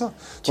excellent. C'est ça.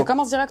 Tu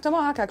commences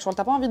directement à quelque chose.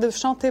 Tu n'as pas envie de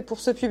chanter pour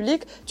ce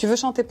public, tu veux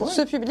chanter pour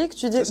ce public,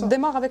 tu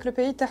démarres avec le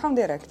pays en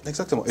direct.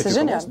 Exactement. Et tu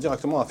commences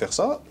directement à faire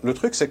ça. Le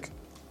truc, c'est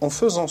qu'en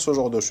faisant ce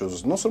genre de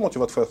choses, non seulement tu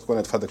vas te faire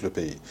connaître avec le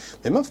pays,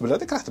 mais même في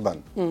بلادك راح تبان.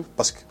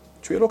 Parce que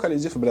tu es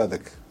localisé في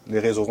بلادك. Les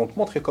réseaux vont te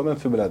montrer quand même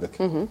في بلادك.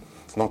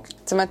 Donc,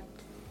 tu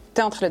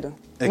es entre les deux,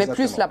 mais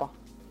plus là-bas.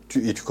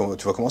 Et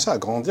tu vas commencer à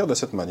grandir de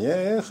cette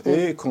manière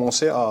et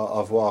commencer à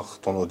avoir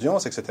ton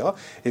audience, etc.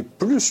 Et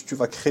plus tu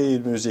vas créer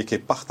une musique et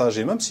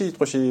partager, même si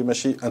tu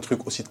as un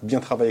truc aussi bien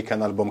travaillé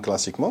qu'un album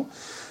classiquement,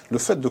 le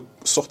fait de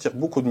sortir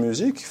beaucoup de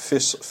musique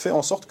fait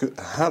en sorte que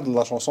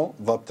la chanson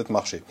va peut-être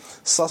marcher.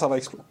 Ça va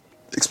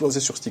exploser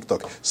sur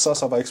TikTok.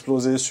 Ça va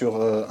exploser sur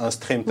un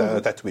stream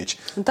de Twitch.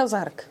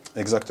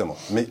 Exactement.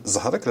 Mais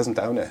Zaharak, لازم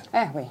تعاونه.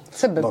 Oui,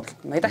 c'est bon. Donc,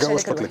 quand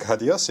je te le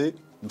dis, c'est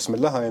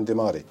Bismillah à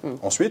démarrer.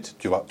 Ensuite,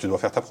 tu dois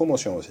faire ta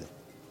promotion aussi.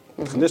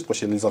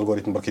 Les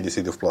algorithmes qui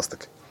décident de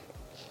plastique.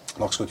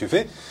 Donc, ce que tu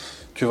fais,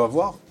 tu vas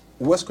voir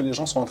où est-ce que les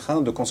gens sont en train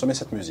de consommer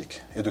cette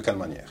musique et de quelle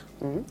manière.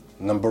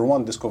 Number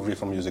one discovery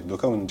for music, de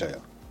où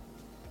Njaya,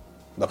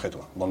 d'après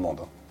toi, dans le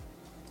monde.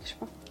 Je sais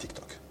pas.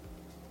 TikTok.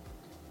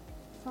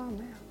 Oh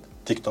merde.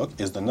 TikTok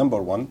is the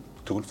number one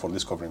tool for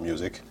discovering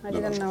music.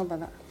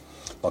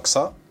 Donc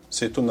ça,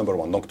 c'est tout number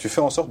one. Donc tu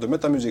fais en sorte de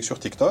mettre ta musique sur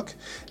TikTok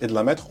et de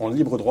la mettre en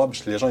libre droit,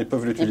 parce que les gens ils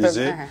peuvent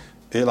l'utiliser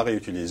et la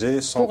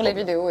réutiliser sans pour problème.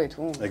 Les vidéos et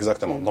tout.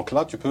 Exactement. Donc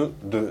là, tu peux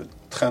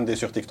trender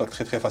sur TikTok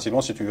très très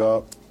facilement si tu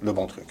as le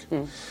bon truc.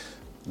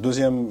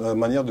 Deuxième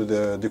manière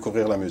de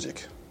découvrir la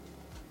musique,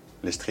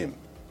 les streams.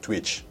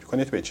 Twitch. Tu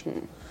connais Twitch?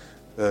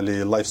 Les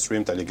live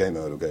streams, t'as les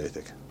gamers, le gars.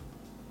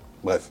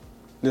 Bref,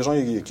 les gens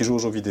qui jouent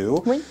aux jeux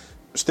vidéo. Oui.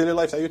 C'était les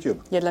lives à YouTube.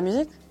 Il y a de la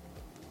musique?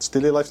 C'était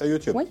les lives à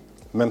YouTube. Oui.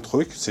 Même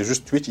truc, c'est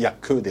juste Twitch, il n'y a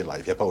que des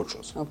lives, il n'y a pas autre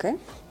chose. Ok.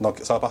 Donc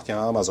ça appartient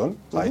à Amazon,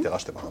 ça a été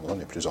racheté par Amazon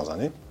il y a plusieurs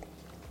années.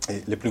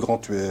 Et les plus grands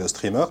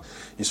streamers,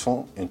 ils se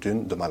font une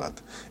thune de malade.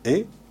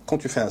 Et quand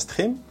tu fais un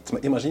stream,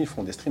 imagine, ils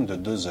font des streams de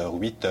 2 heures,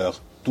 8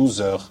 heures,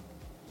 12 heures.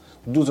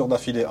 12 heures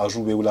d'affilée à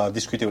jouer ou à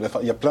discuter.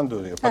 Il y a plein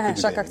de...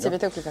 chaque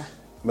activité au plus tard.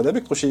 Mais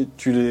d'habitude,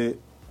 tu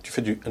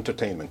fais du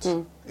entertainment.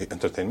 Et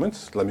entertainment,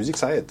 la musique,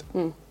 ça aide.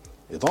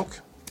 Et donc...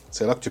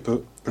 C'est là que tu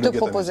peux te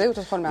proposer ou te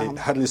prendre le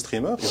Et les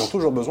streamers, ils ont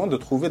toujours besoin de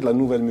trouver de la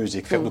nouvelle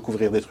musique, faire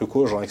découvrir des trucs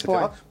aux gens, etc.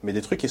 Mais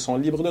des trucs qui sont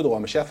libres de droit.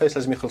 Mais chez Affaires,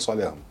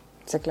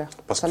 c'est clair.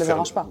 Parce ça ne les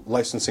arrange pas.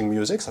 Licensing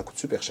music, ça coûte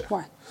super cher.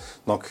 Ouais.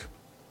 Donc,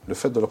 le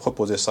fait de leur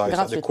proposer ça et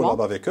faire des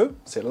collabs avec eux,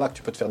 c'est là que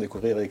tu peux te faire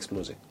découvrir et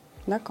exploser.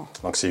 D'accord.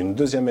 Donc, c'est une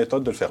deuxième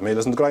méthode de le faire. Mais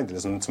لازم grind,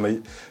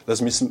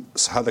 لازم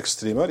هذاك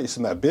streamer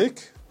يسمع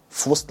بك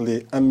في وسط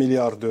les 1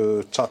 milliard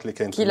de chats اللي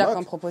كاين qu'il a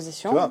comme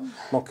proposition.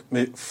 Donc,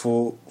 mais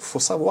faut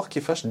savoir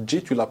كيفاش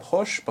تجي tu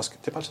l'approches parce que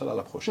tu n'es pas le seul à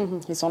l'approcher.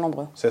 Ils sont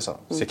nombreux. C'est ça.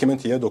 C'est كيما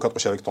انت دوك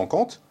approcher avec ton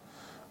compte.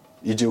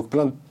 Il y a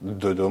plein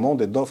de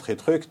demandes et d'offres et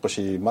trucs.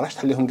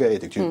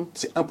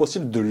 C'est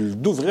impossible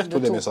d'ouvrir tous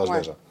les messages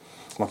déjà.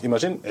 Donc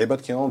imagine,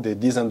 Ibad qui ont des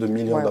dizaines de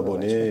millions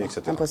d'abonnés,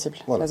 etc. Impossible.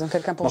 Voilà. Ils ont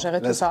quelqu'un pour gérer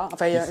tout ça.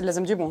 Enfin, ils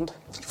ont du monde.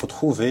 Il faut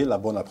trouver la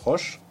bonne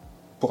approche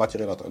pour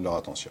attirer leur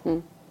attention.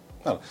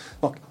 Voilà.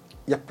 Donc,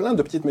 il y a plein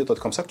de petites méthodes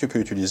comme ça que tu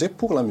peux utiliser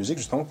pour la musique,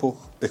 justement, pour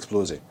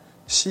exploser.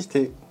 Si tu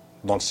es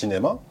dans le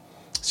cinéma,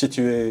 si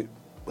tu es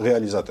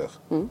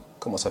réalisateur,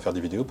 commence à faire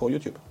des vidéos pour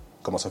YouTube.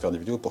 Commence à faire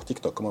des vidéos pour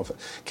TikTok. Comment faire?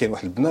 كاين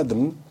واحد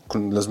البنادم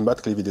لازم نبعث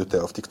لك لي فيديو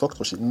تاعو في تيك توك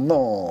تقول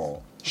non.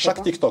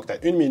 Chaque TikTok t'as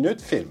 1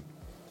 minute film.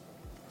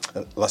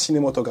 La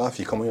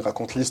cinématographie, comment il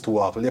raconte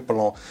l'histoire, les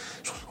plans.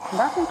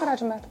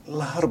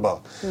 La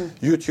harba.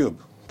 YouTube,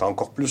 tu as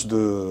encore plus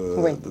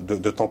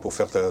de temps pour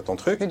faire ton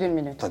truc. Plus d'1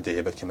 minute. Tu as des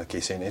ébats qui m'a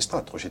cassé une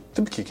estat.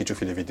 Qui tu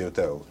fais les vidéos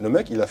tao. Le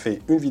mec, il a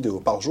fait une vidéo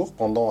par jour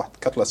pendant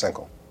 4 ou 5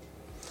 ans.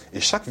 Et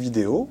chaque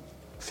vidéo,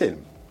 film.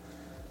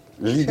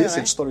 L'idée, c'est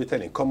le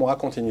storytelling. Comment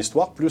raconter une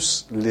histoire,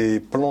 plus les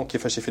plans qui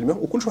fait chez filmer.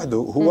 Ou كل واحد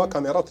هو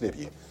caméra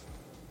trépied.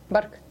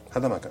 برك.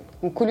 هذا ما كان.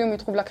 وكل يوم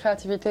يتrouve la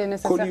créativité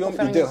nécessaire pour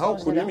faire une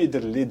histoire. كل يوم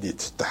يدير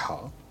l'édit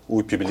تاعها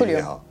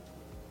ويبيبليها.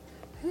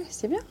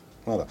 C'est bien.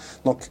 Voilà.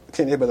 Donc,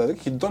 كاين عباد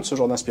qui donne ce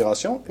genre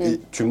d'inspiration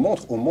et tu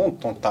montres au monde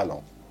ton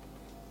talent.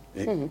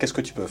 Et qu'est-ce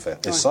que tu peux faire?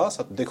 Et ça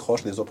te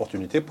décroche des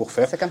opportunités pour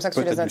faire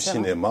peut-être du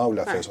cinéma ou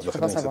la faire sur le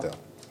film, etc.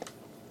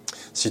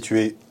 Si tu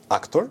es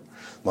acteur,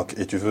 donc,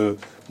 et tu veux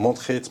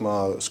montrer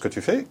ce que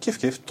tu fais,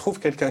 kiff, trouve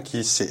quelqu'un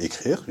qui sait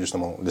écrire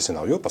justement des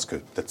scénarios, parce que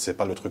peut-être c'est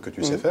pas le truc que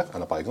tu sais faire.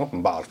 Par exemple,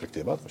 mais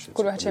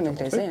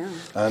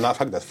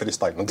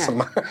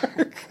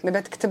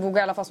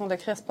la façon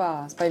d'écrire, c'est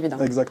pas évident.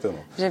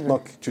 Exactement.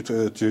 Donc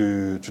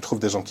tu trouves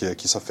des gens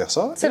qui savent faire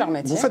ça. C'est leur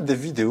métier. Vous faites des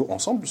vidéos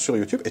ensemble sur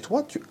YouTube et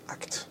toi tu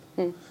actes.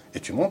 Et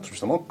tu montres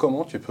justement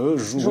comment tu peux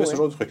jouer ce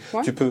genre de truc.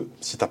 Tu peux,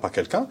 si tu n'as pas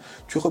quelqu'un,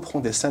 tu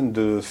reprends des scènes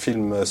de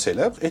films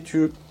célèbres et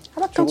tu...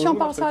 Alors, quand tu en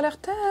parles, ça a l'air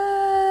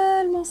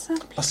tellement tellement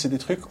simple. Là, c'est des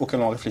trucs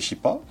auxquels on ne réfléchit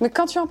pas. Mais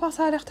quand tu en parles,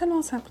 ça a l'air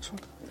tellement simple.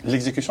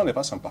 L'exécution n'est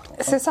pas simple, par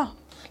contre. C'est ça.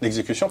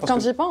 L'exécution, Quand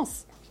j'y pense.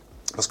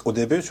 parce qu'au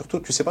début, surtout,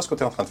 tu ne sais pas ce que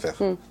tu es en train de faire.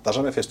 Tu n'as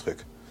jamais fait ce truc.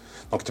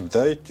 Donc,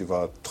 tu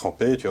vas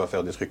tremper, tu vas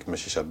faire des trucs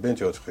machishabin,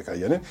 tu vas faire des trucs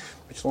ayanen,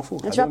 mais tu t'en fous.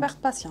 Et tu vas perdre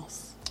patience.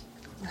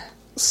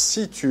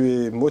 Si tu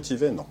es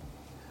motivé, non.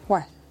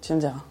 Ouais, tu me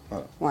diras.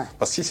 Voilà. Ouais.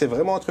 Parce que si c'est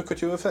vraiment un truc que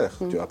tu veux faire,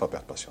 tu ne vas pas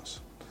perdre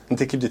patience.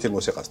 Une équipe de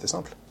Telmocera, c'était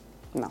simple.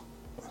 Non.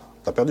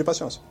 Tu as perdu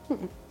patience.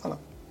 Voilà.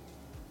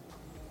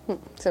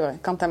 C'est vrai.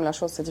 Quand tu aimes la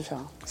chose, c'est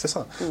différent. C'est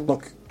ça.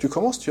 Donc, tu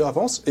commences, tu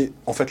avances, et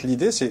en fait,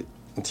 l'idée, c'est,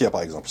 Tia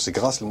par exemple, c'est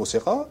grâce au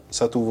Mocera,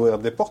 ça t'ouvre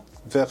des portes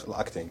vers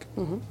l'acting.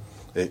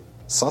 Et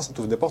ça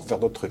t'ouvre des portes vers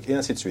d'autres trucs, et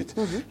ainsi de suite.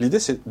 L'idée,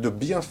 c'est de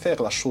bien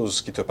faire la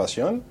chose qui te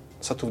passionne,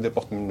 ça t'ouvre des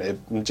portes.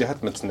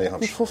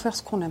 Il faut faire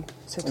ce qu'on aime,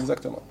 c'est tout.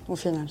 Exactement. Au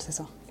final, c'est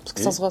ça. Parce que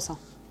Et ça se ressent.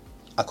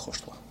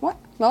 Accroche-toi. Ouais.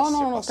 Non, C'est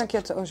non, pas ça.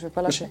 t'inquiète. Oh, je vais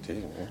pas lâcher.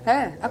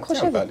 Tiens,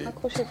 Accrochez-vous. pas aller.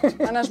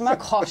 Accrochez-vous. Ana, je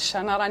m'accroche.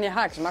 Ana, rani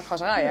hak, je m'accroche.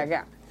 Ah,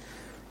 gars.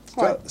 Tu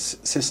vois,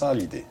 c'est ça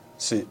l'idée.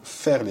 C'est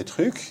faire les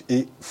trucs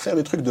et faire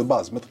les trucs de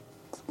base.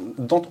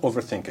 Don't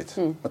overthink it.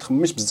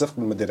 مش بزاف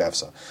قبل ما دير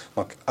عفسة.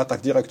 Donc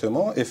attaque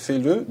directement et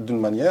fais-le d'une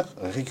manière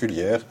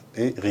régulière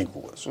et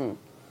rigoureuse.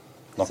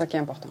 C'est ça qui est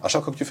important. À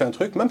chaque fois que tu fais un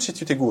truc, même si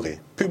tu t'es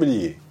gouré,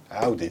 publier.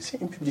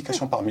 C'est une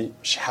publication parmi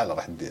شحال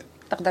راح دير.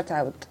 تقدر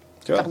تعاود.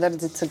 Tu vois? تقدر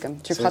تزيد تسقم.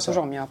 Tu feras ça.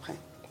 toujours mieux après.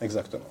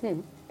 Exactement.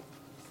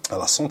 À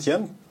la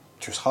 100e,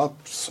 tu seras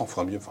 100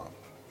 fois mieux, enfin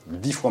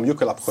 10 fois mieux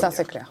que la première. Ça,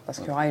 c'est clair. Parce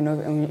qu'il y aura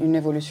une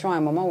évolution à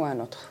un moment ou à un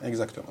autre.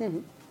 Exactement. Il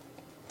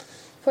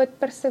faut être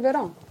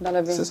persévérant dans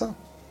la vie. C'est ça.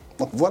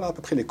 Donc voilà à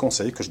peu près les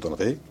conseils que je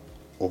donnerai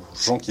aux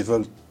gens qui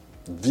veulent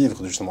vivre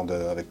justement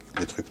avec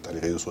les trucs dans les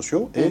réseaux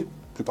sociaux et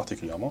plus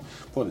particulièrement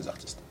pour les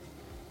artistes.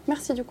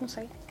 Merci du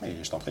conseil. Et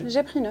je t'en prie.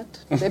 J'ai pris note.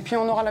 Et puis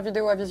on aura la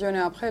vidéo à visionner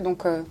après. Donc,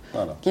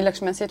 Voilà. كي لك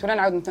شمنسيت ولا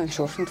نعاود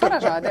نشوف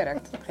نتفرجها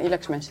ديريكت. إلا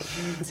لك شمنسيت.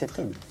 نسيت.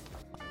 Très bien.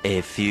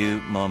 A few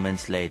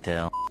moments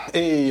later.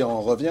 Et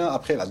on revient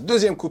après la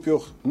deuxième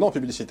coupure non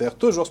publicitaire,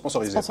 toujours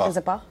sponsorisée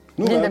Sponsorisé par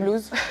nous-mêmes. Linda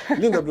Blues.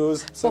 Linda Blues,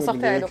 Sponsor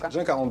Théa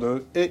Jean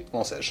 42 et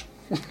Lansège.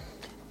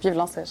 Vive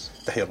l'ensèche.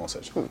 Tahir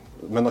Lansège.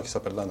 Maintenant qu'il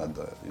s'appelle Lanad,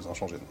 ils ont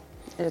changé de nom.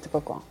 Il était pas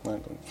au courant. Ouais,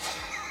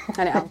 donc.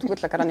 Allez, عاود تقول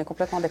لك راني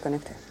complètement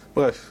déconnecté.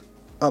 Bref,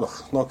 alors,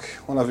 donc,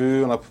 on a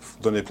vu, on a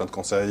donné plein de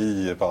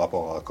conseils par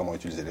rapport à comment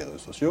utiliser les réseaux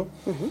sociaux.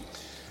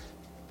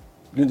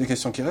 L'une des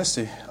questions qui reste,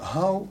 c'est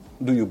how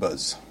do you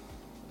buzz?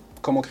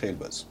 Comment créer le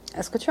buzz?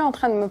 Est-ce que tu es en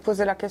train de me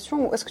poser la question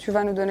ou est-ce que tu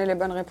vas nous donner les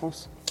bonnes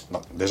réponses?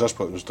 Non, déjà,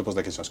 je te pose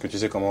la question. Est-ce que tu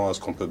sais comment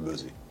est-ce qu'on peut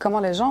buzzer?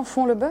 Comment les gens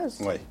font le buzz?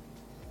 Oui.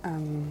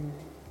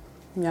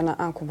 Il y en a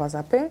un qu'on va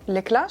zapper.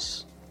 Les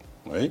clashs,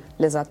 Oui.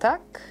 les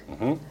attaques,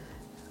 Mhm.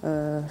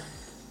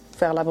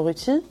 faire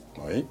l'abruti,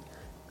 Oui.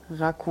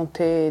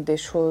 raconter des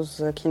choses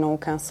qui n'ont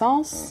aucun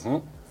sens,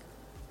 Mhm.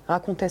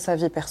 raconter sa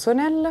vie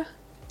personnelle,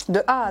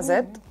 de A à Z.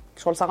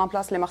 Je crois que ça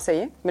remplace les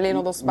Marseillais. Mais les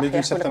noms Mais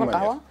d'une certaine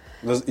manière.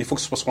 Il faut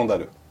que ce soit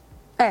scandaleux.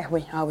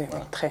 Oui, oui,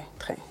 très,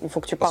 très. Il faut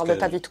que tu parles de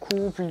ta vie de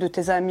couple, de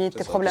tes amis, de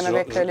tes problèmes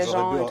avec les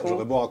gens et tout.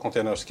 J'aurais beau raconter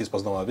ce qui se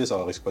passe dans ma vie, ça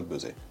risque pas de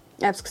buzzer.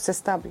 Parce que c'est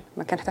stable.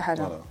 ما كان حتى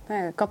حاجة.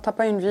 Voilà. Quand t'as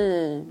pas une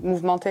vie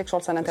mouvementée, que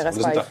ça n'intéresse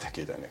لازم pas. تعرف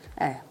تحكي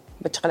ثاني.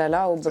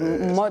 بتشغلها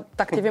ومود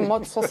t'activer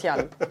mode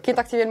social. Qui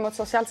t'activer le mode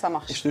social, ça Et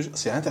marche. je te jure,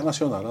 c'est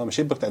international, hein,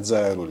 ماشي برك تاع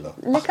الجزائر ولا.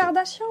 Les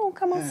Kardashians ont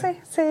commencé.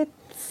 C'est...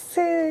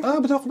 Ah,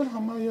 بداو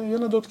قبلها, il y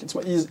en a d'autres qui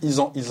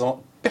ils ont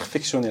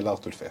perfectionné l'art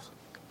de le faire.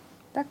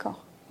 D'accord.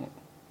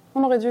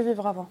 On aurait dû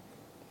vivre avant.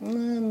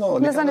 Non,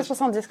 Les années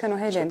 70 كانوا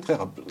هايلين.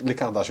 Frère, les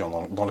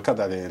Kardashians, dans le cas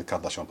des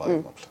Kardashians par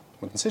exemple,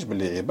 ما تنساش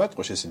باللي عباد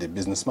c'est des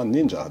businessmen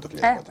ninja هذوك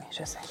les عباد. Oui,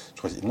 je sais. Je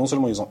crois que non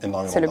seulement ils ont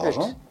énormément C'est le but.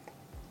 d'argent,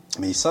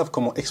 mais ils savent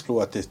comment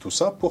exploiter tout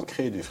ça pour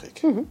créer du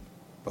fric.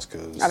 Parce que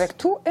Avec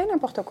tout et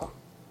n'importe quoi.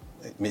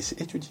 mais c'est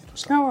étudié tout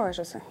ça. Ah ouais,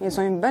 je sais. Ils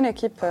ont une bonne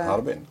équipe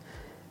Harben.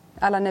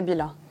 à la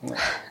Nabila.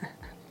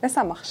 Et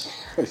ça marche.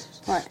 Oui.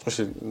 Ouais. Je crois que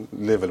c'est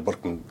level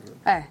برك من-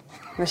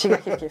 ماشي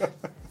كاع كيف.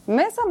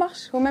 Mais ça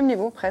marche au même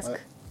niveau presque.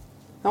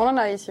 On en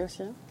a ici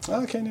aussi.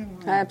 Ah, كاينين.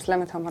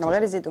 بسلامتهم راهم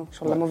غير يزيدوا.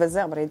 شغل موفيز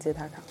زير بغا يزيد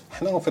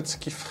هكا. Là, en fait, ce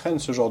qui freine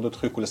ce genre de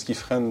truc, ou ce qui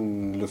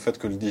freine le fait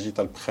que le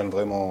digital prenne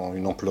vraiment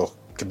une ampleur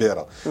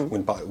kbera,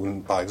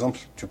 par exemple,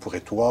 tu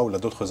pourrais, toi ou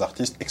d'autres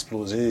artistes,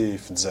 exploser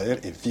Fdzaïr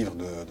et vivre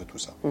de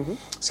tout ça.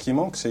 Ce qui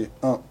manque, c'est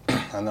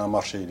on a un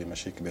marché, il est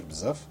marché kber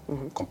bzaf,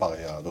 comparé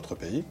à d'autres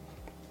pays.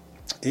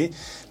 Et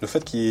le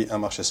fait qu'il y ait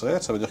un marché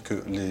solaire, ça veut dire que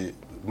les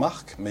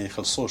marques, mais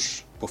ils souchent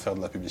pour faire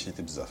de la publicité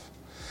bzaf.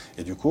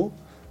 Et du coup,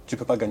 tu ne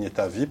peux pas gagner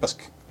ta vie, parce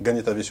que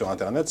gagner ta vie sur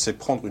Internet, c'est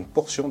prendre une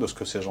portion de ce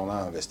que ces gens-là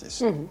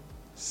investissent.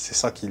 C'est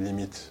ça qui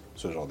limite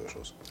ce genre de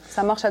choses.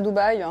 Ça marche à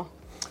Dubaï. Hein.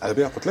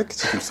 Si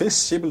tu le fais,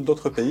 cible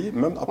d'autres pays,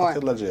 même à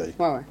partir de l'Algérie.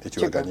 Ouais. Et tu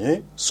vas gagner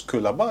ce que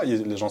là-bas,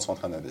 les gens sont en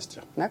train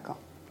d'investir. D'accord.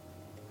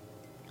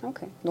 Ok.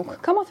 Donc,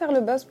 comment faire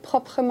le buzz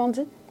proprement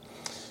dit?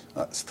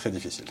 C'est très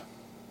difficile.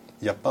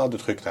 Il n'y a pas de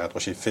truc à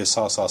accrocher. Fais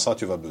ça, ça, ça,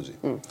 tu vas buzzer.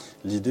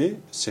 L'idée,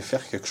 c'est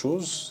faire quelque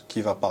chose qui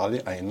va parler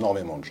à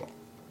énormément de gens.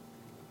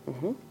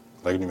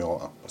 Règle numéro 1,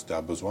 parce que tu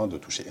as besoin de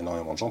toucher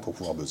énormément de gens pour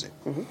pouvoir buzzer.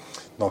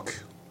 Donc,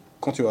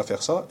 quand tu vas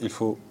faire ça, il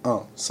faut,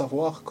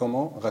 savoir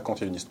comment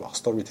raconter une histoire.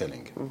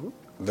 Storytelling.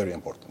 Very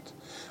important.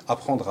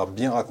 Apprendre à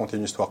bien raconter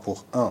une histoire pour,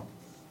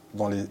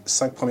 dans les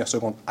 5 premières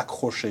secondes,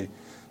 accrocher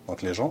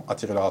donc, les gens,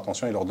 attirer leur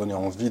attention et leur donner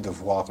envie de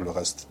voir le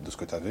reste de ce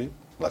que tu avais,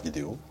 la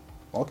vidéo.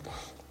 Donc.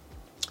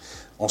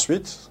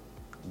 Ensuite,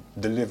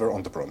 deliver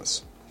on the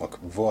promise. Donc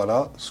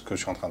voilà ce que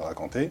je suis en train de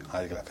raconter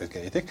avec la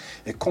qualité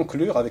et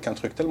conclure avec un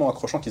truc tellement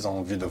accrochant qu'ils ont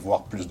envie de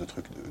voir plus de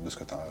trucs de ce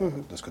que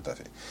tu as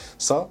fait.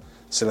 Ça,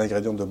 c'est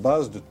l'ingrédient de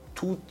base de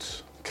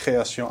toute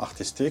création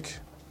artistique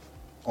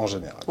en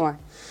général. Ouais.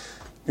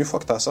 Une fois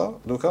que tu as ça,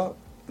 donc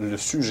le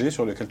sujet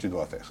sur lequel tu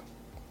dois faire.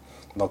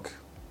 Donc,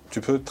 tu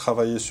peux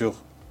travailler sur...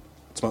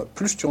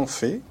 Plus tu en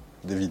fais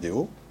des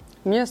vidéos,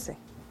 mieux c'est.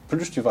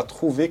 Plus tu vas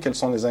trouver quels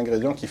sont les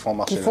ingrédients qui font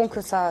marcher. Qui font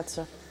que ça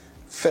attire.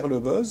 Faire le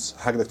buzz,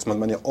 de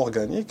manière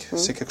organique,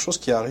 c'est quelque chose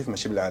qui arrive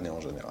machib l'année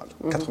en général.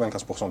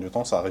 95% du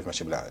temps, ça arrive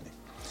machib l'année.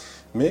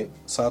 Mais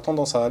ça a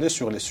tendance à aller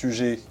sur les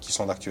sujets qui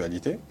sont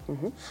d'actualité.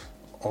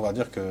 On va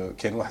dire que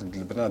Ken Wahed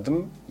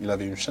el-Benadem, il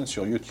avait une chaîne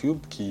sur YouTube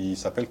qui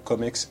s'appelle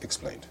Comics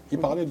Explained. Il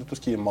parlait de tout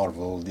ce qui est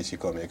Marvel, DC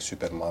Comics,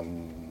 Superman,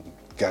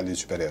 les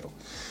super-héros.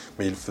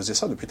 Mais il faisait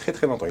ça depuis très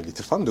très longtemps. Il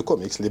était fan de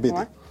comics, les BD.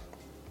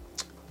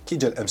 Qui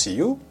dit le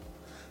MCU,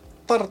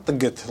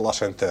 la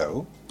chaîne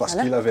تاعو parce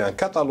qu'il avait un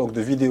catalogue de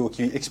vidéos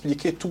qui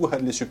expliquait tous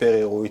les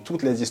super-héros et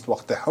toutes les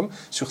histoires تاعهم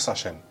sur sa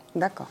chaîne.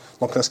 D'accord.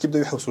 Donc الناس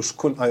كيبداو يحوسوا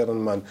شكون ايرون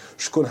مان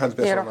شكون هذا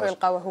البيرسوناج يروحوا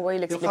يلقاوه هو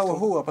يلقاوه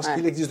هو parce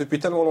qu'il existe depuis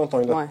tellement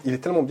longtemps il est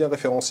tellement bien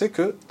référencé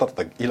que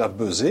طرطق il a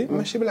buzzé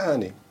ماشي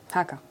بالعاني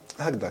هكا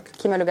هكذاك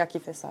كيما le gars qui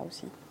fait ça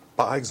aussi.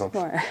 Par exemple.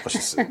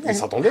 Il ne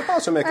s'attendait pas,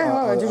 ce mec.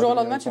 Du jour au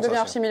lendemain, tu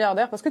deviens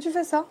archi-milliardaire parce que tu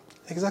fais ça.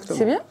 Exactement.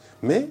 C'est bien.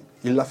 Mais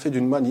il l'a fait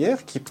d'une manière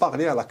qui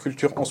parlait à la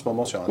culture en ce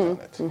moment sur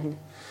Internet.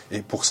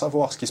 Et pour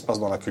savoir ce qui se passe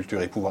dans la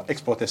culture et pouvoir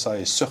exploiter ça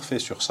et surfer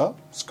sur ça,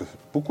 ce que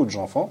beaucoup de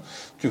gens font,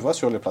 tu vois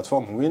sur les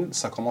plateformes où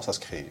ça commence à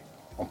se créer.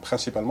 Donc,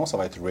 principalement, ça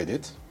va être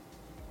Reddit.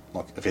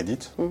 Donc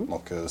Reddit,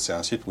 c'est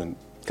un site où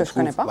que je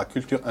connais pas. La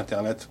culture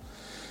Internet,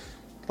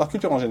 la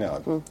culture en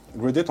général.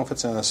 Reddit, en fait,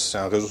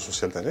 c'est un réseau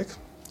social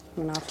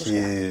qui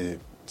est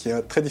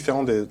très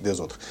différent des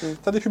autres.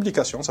 Tu as des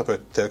publications, ça peut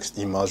être texte,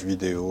 image,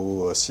 vidéo,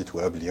 site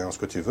web, lien, ce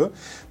que tu veux,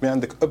 mais un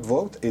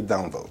upvote et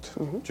downvote.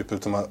 Tu peux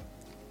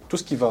tout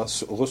ce qui va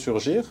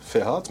ressurgir,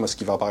 ce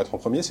qui va apparaître en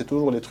premier, c'est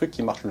toujours les trucs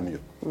qui marchent le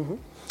mieux.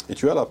 Et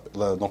tu as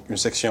donc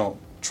une section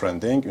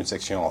trending, une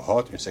section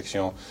hot, une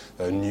section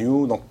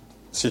new. Donc,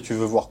 si tu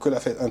veux voir que la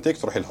fête intègre,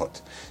 tu vas sur hot.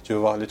 Tu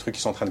veux voir les trucs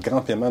qui sont en train de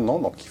grimper maintenant,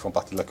 donc qui font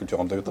partie de la culture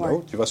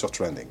underground, tu vas sur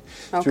trending.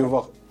 Tu veux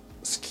voir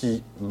ce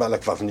qui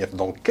va venir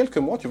dans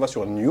quelques mois, tu vas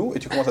sur New et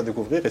tu commences à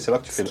découvrir et c'est là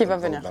que tu fais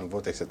le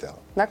vote, etc.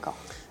 D'accord.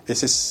 Et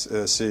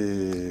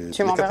c'est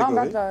tu m'enverras en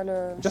bas le...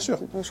 Bien sûr.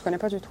 Je ne connais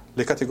pas du tout.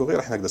 Les catégories,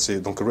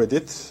 c'est donc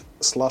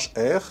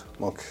Reddit/R,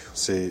 donc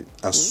c'est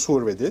un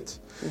sous-Reddit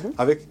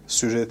avec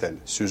sujet tel.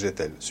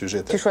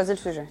 Tu choisis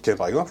le sujet.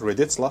 Par exemple,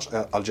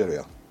 Reddit/Algérie.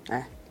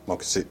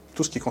 Donc c'est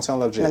tout ce qui concerne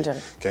l'Algérie.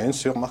 Qu'un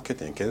sur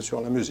marketing, qu'un sur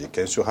la musique,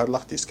 qu'un sur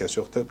l'artiste, qu'un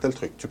sur tel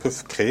truc. Tu peux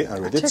créer un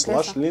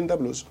Reddit/Linda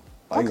Blues,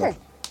 par exemple.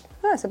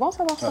 Ah, c'est bon à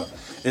savoir ça.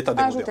 Et tu as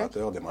des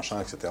modérateurs, des machins,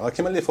 etc.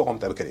 Qui mènent les forums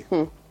tabkari.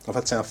 En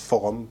fait, c'est un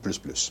forum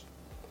plus.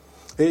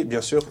 Et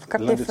bien sûr...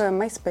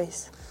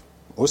 MySpace.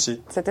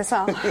 Aussi. C'était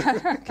ça.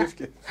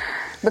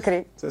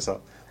 C'est ça.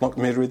 Donc,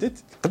 mais Reddit,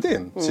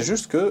 c'est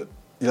juste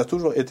qu'il a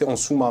toujours été en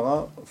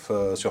sous-marin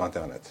sur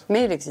Internet.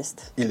 Mais il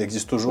existe. Il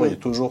existe toujours, il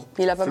est toujours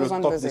il n'a pas besoin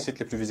le top des sites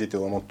les plus visités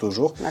au monde,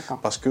 toujours.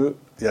 Parce qu'il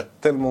y a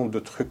tellement de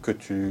trucs que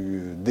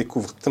tu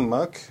découvres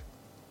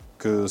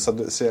que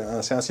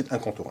c'est un site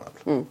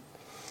incontournable.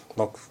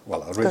 Donc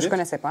voilà, Reddit, que je ne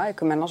connaissais pas et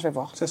que maintenant je vais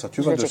voir. C'est ça,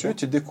 tu vas dessus,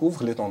 tu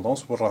découvres les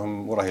tendances pour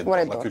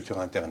la culture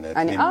Internet.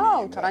 On est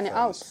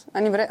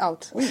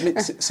out. Oui, mais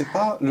ce n'est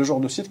pas le genre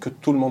de site que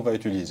tout le monde va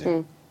utiliser.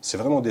 C'est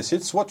vraiment des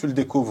sites, soit tu le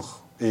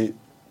découvres et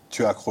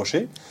tu es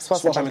accroché,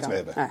 soit jamais tu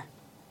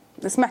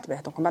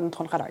vas donc on va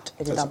notre garage,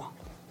 évidemment.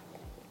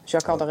 Je lui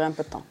accorderai un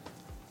peu de temps.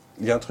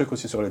 Il y a un truc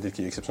aussi sur Reddit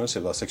qui est exceptionnel,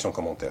 c'est la section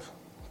commentaires.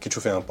 Quand tu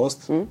fais un post,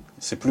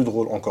 c'est plus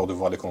drôle encore de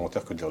voir les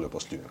commentaires que de lire le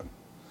post lui-même.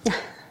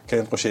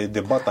 كاين تخشي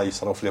دي باتاي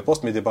يصراو في لي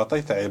بوست مي دي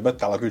باتاي تاع عباد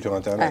تاع لا كولتور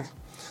انترنت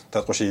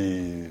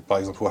تخشي باغ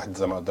اكزومبل واحد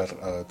زعما دار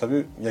تا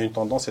فيو يا اون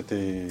توندونس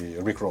سيتي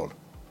ريك رول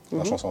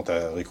لا شونسون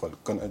تاع ريك رول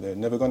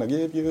نيفر غونا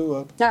جيف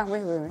يو اب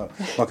وي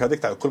دونك هذيك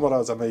تاع كل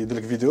مره زعما يدير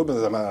لك فيديو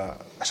زعما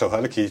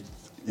عشاوها لك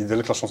يدير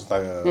لك لا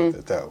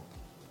شونسون تاعو.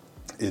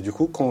 Et du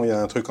coup, quand il y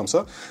a un truc comme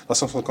ça, la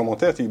section de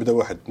commentaires, tu dis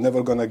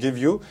never gonna give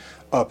you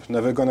up,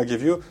 never gonna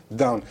give you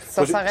down.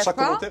 Ça s'arrête chaque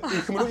pas.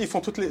 Commentaire, ils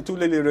font tous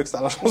les lyrics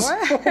à la chanson,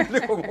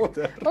 les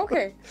commentaires. Ok.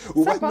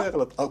 Ou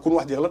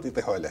واحد يغلط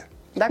يطيحوا عليه.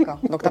 D'accord.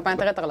 Donc, tu n'as pas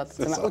intérêt à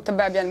te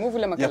bien le move ou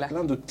le Il y a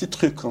plein de petits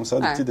trucs comme ça,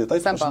 de petits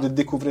détails. Tu vas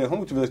découvrir,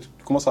 tu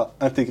commences à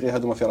intégrer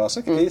Hadouma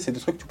Ferrasek et c'est des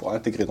trucs que tu pourras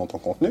intégrer dans ton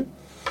contenu.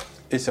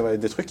 Et ça va être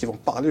des trucs qui vont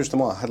parler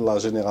justement à la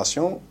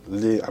génération,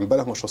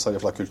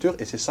 la culture,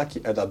 et c'est ça qui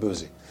aide à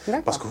buzzer.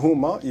 Parce que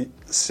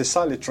c'est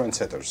ça les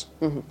trendsetters.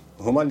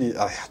 Huma li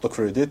يحطوك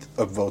في Reddit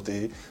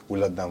upvoter ou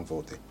la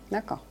downvoter.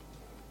 D'accord.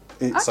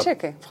 Et ça-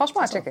 تشيكي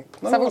فرانشمون تشيكي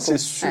Non, c'est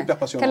super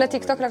passionnant. كان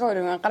تيك توك لا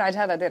كولو نقرعج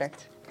هذا ديريكت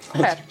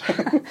خير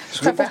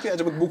Je pense qu'il y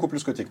a beaucoup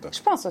plus que TikTok.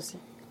 جو بونس اوسي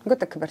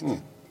قلت لك كبرت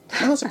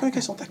Non, c'est pas une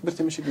question تاع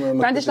كبرتي ماشي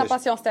ما عنديش لا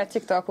باسيونس تاع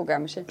تيك توك وكاع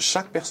ماشي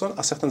Chaque personne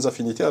a certaines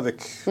affinités avec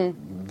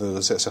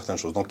certaines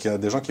choses. Donc il y a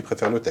des gens qui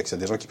préfèrent le texte, il y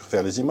a des gens qui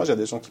préfèrent les images, il y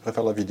a des gens qui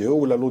préfèrent la vidéo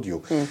ou l'audio.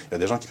 Il y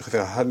a des gens qui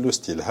préfèrent le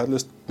style.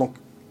 Donc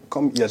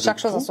comme il y a Chaque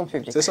de chose a tout, son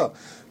public. C'est ça.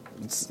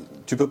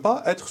 Tu peux pas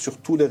être sur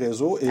tous les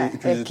réseaux et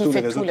utiliser tous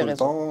les réseaux tout le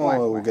temps.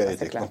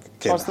 c'est clair. Donc,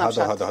 Sur le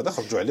Snapchat.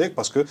 خرجوا عليك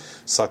parce que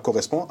ça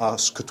correspond à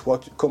ce que toi,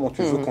 comment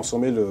tu veux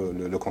consommer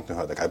le contenu.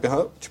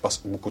 Tu passes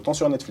beaucoup de temps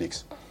sur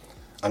Netflix.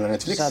 Alors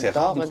Netflix, c'est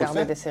rare J'adore de le regarder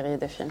faire. des séries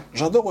et des films.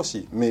 J'adore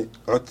aussi, mais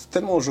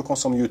tellement je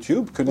consomme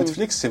YouTube que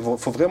Netflix, il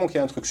faut vraiment qu'il y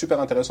ait un truc super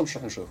intéressant pour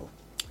chaque chevaux.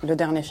 Le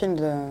dernier film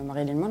de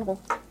Marilyn Monroe.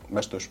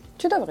 Bah, je touche.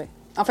 Tu devrais.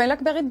 Enfin, il a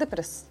كباري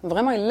الدبرس.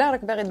 Vraiment, il a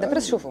كباري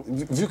الدبرس شوفوا.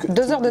 Vu que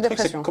 2 heures de le truc,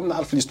 dépression. c'est comme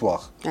dans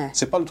l'histoire. Ouais.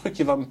 C'est pas le truc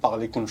qui va me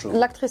parler comme chevaux.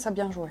 L'actrice a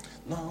bien joué.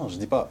 Non, je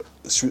dis pas.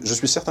 Je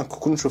suis certain que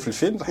quand je fais le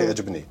film, ça va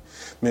m'aider.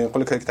 Mais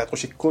quand tu as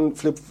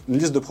une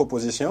liste de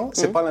propositions,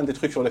 c'est pas l'un des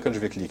trucs sur lesquels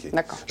je vais cliquer.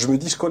 D'accord. Je me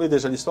dis, je connais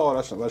déjà l'histoire,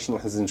 alors je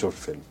vais le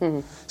film.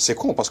 C'est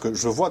con parce que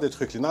je vois des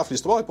trucs qui n'ont pas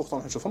l'histoire et pourtant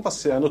je fais parce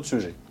que c'est un autre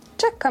sujet.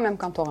 Check quand même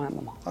quand tu auras un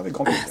moment. Avec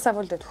grand plaisir. Ça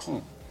vaut le détour.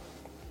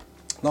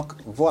 Donc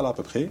voilà à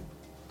peu près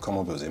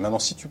comment doser.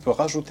 Maintenant, si tu peux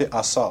rajouter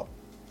à ça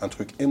un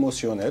truc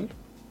émotionnel,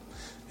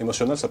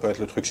 ça peut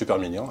être le truc super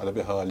mignon,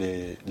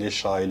 les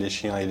chats et les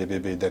chiens et les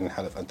bébés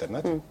sur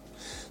Internet.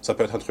 Ça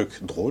peut être un truc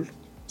drôle,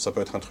 ça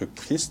peut être un truc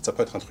triste, ça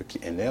peut être un truc qui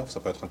énerve, ça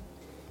peut être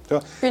tu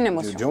vois, Une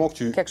émotion. Du moment que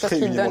tu Quelque chose crées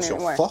qui une donne, émotion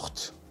ouais. forte,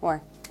 Ouais.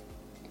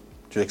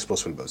 tu exploses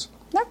sur le buzz.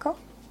 D'accord.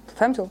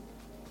 Femme tout.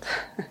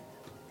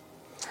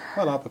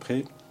 Voilà à peu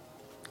près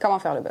Comment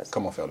faire le buzz.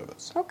 comment faire le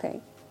buzz. Ok.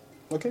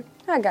 Ok.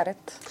 I got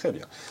it. Très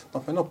bien.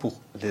 Donc maintenant, pour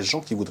les gens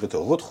qui voudraient te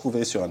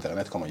retrouver sur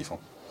Internet, comment ils font?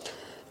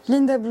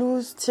 Linda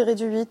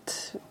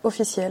Blues-8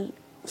 officiel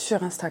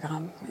sur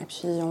Instagram. Et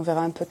puis on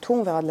verra un peu tout,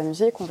 on verra de la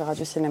musique, on verra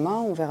du cinéma,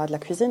 on verra de la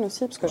cuisine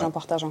aussi, parce que j'en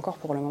partage encore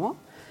pour le moment.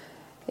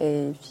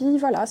 Et puis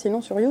voilà,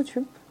 sinon sur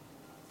YouTube.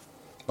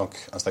 Donc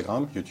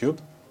Instagram, YouTube.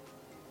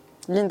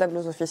 Linda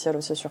Blues officiel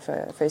aussi sur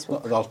Facebook.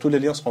 Alors tous les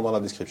liens seront dans la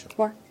description.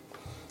 Ouais.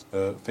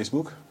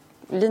 Facebook,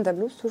 Linda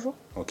Blues toujours.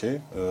 ok.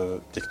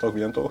 TikTok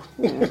bientôt.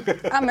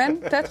 Amen,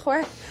 peut-être,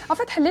 ouais. En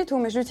fait, tout,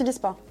 mais je l'utilise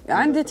pas.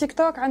 عندي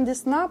TikTok, عندي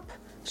Snap,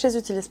 je les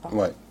utilise pas.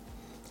 Ouais.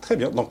 Très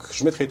bien. Donc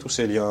je mettrai tous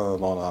ces liens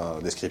dans la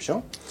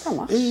description. Ça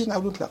marche. Et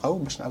نعاودوا نتلاقاو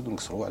باش نعاودوا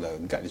نكسروا على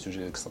كاع les sujets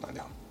اللي قصرنا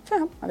عليهم.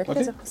 Fais, avec Ok.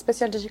 plaisir.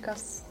 Spécial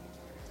dédicace.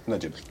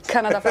 نجيب.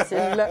 Canada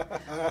Facile.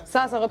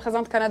 Ça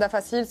représente Canada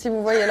Facile. Si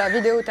vous voyez la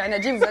vidéo de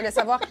Najib, vous allez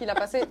savoir qu'il a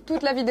passé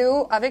toute la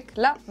vidéo avec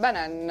la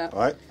banane.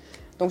 Ouais.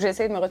 Donc j'ai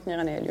essayé de me retenir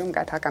اليوم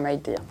قعدت هكا ما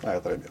يديا.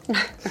 Ouais, très bien.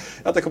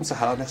 يعطيكم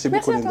الصحة. Merci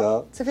beaucoup à toi.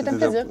 Linda. Ça fait un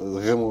plaisir.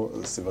 Vraiment,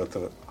 c'est votre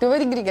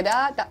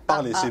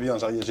parler, c'est bien,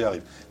 j'y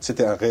arrive.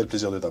 C'était un réel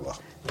plaisir de t'avoir.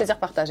 Plaisir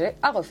partagé,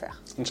 à refaire.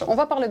 Inch'Allah. On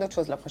va parler d'autre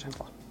chose la prochaine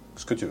fois.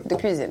 Ce que tu veux. De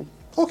cuisine.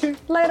 Ok.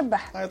 الله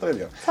يربح. Ah, très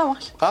bien. Ça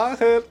marche. Ah,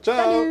 ciao.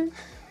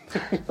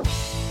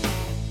 Salut.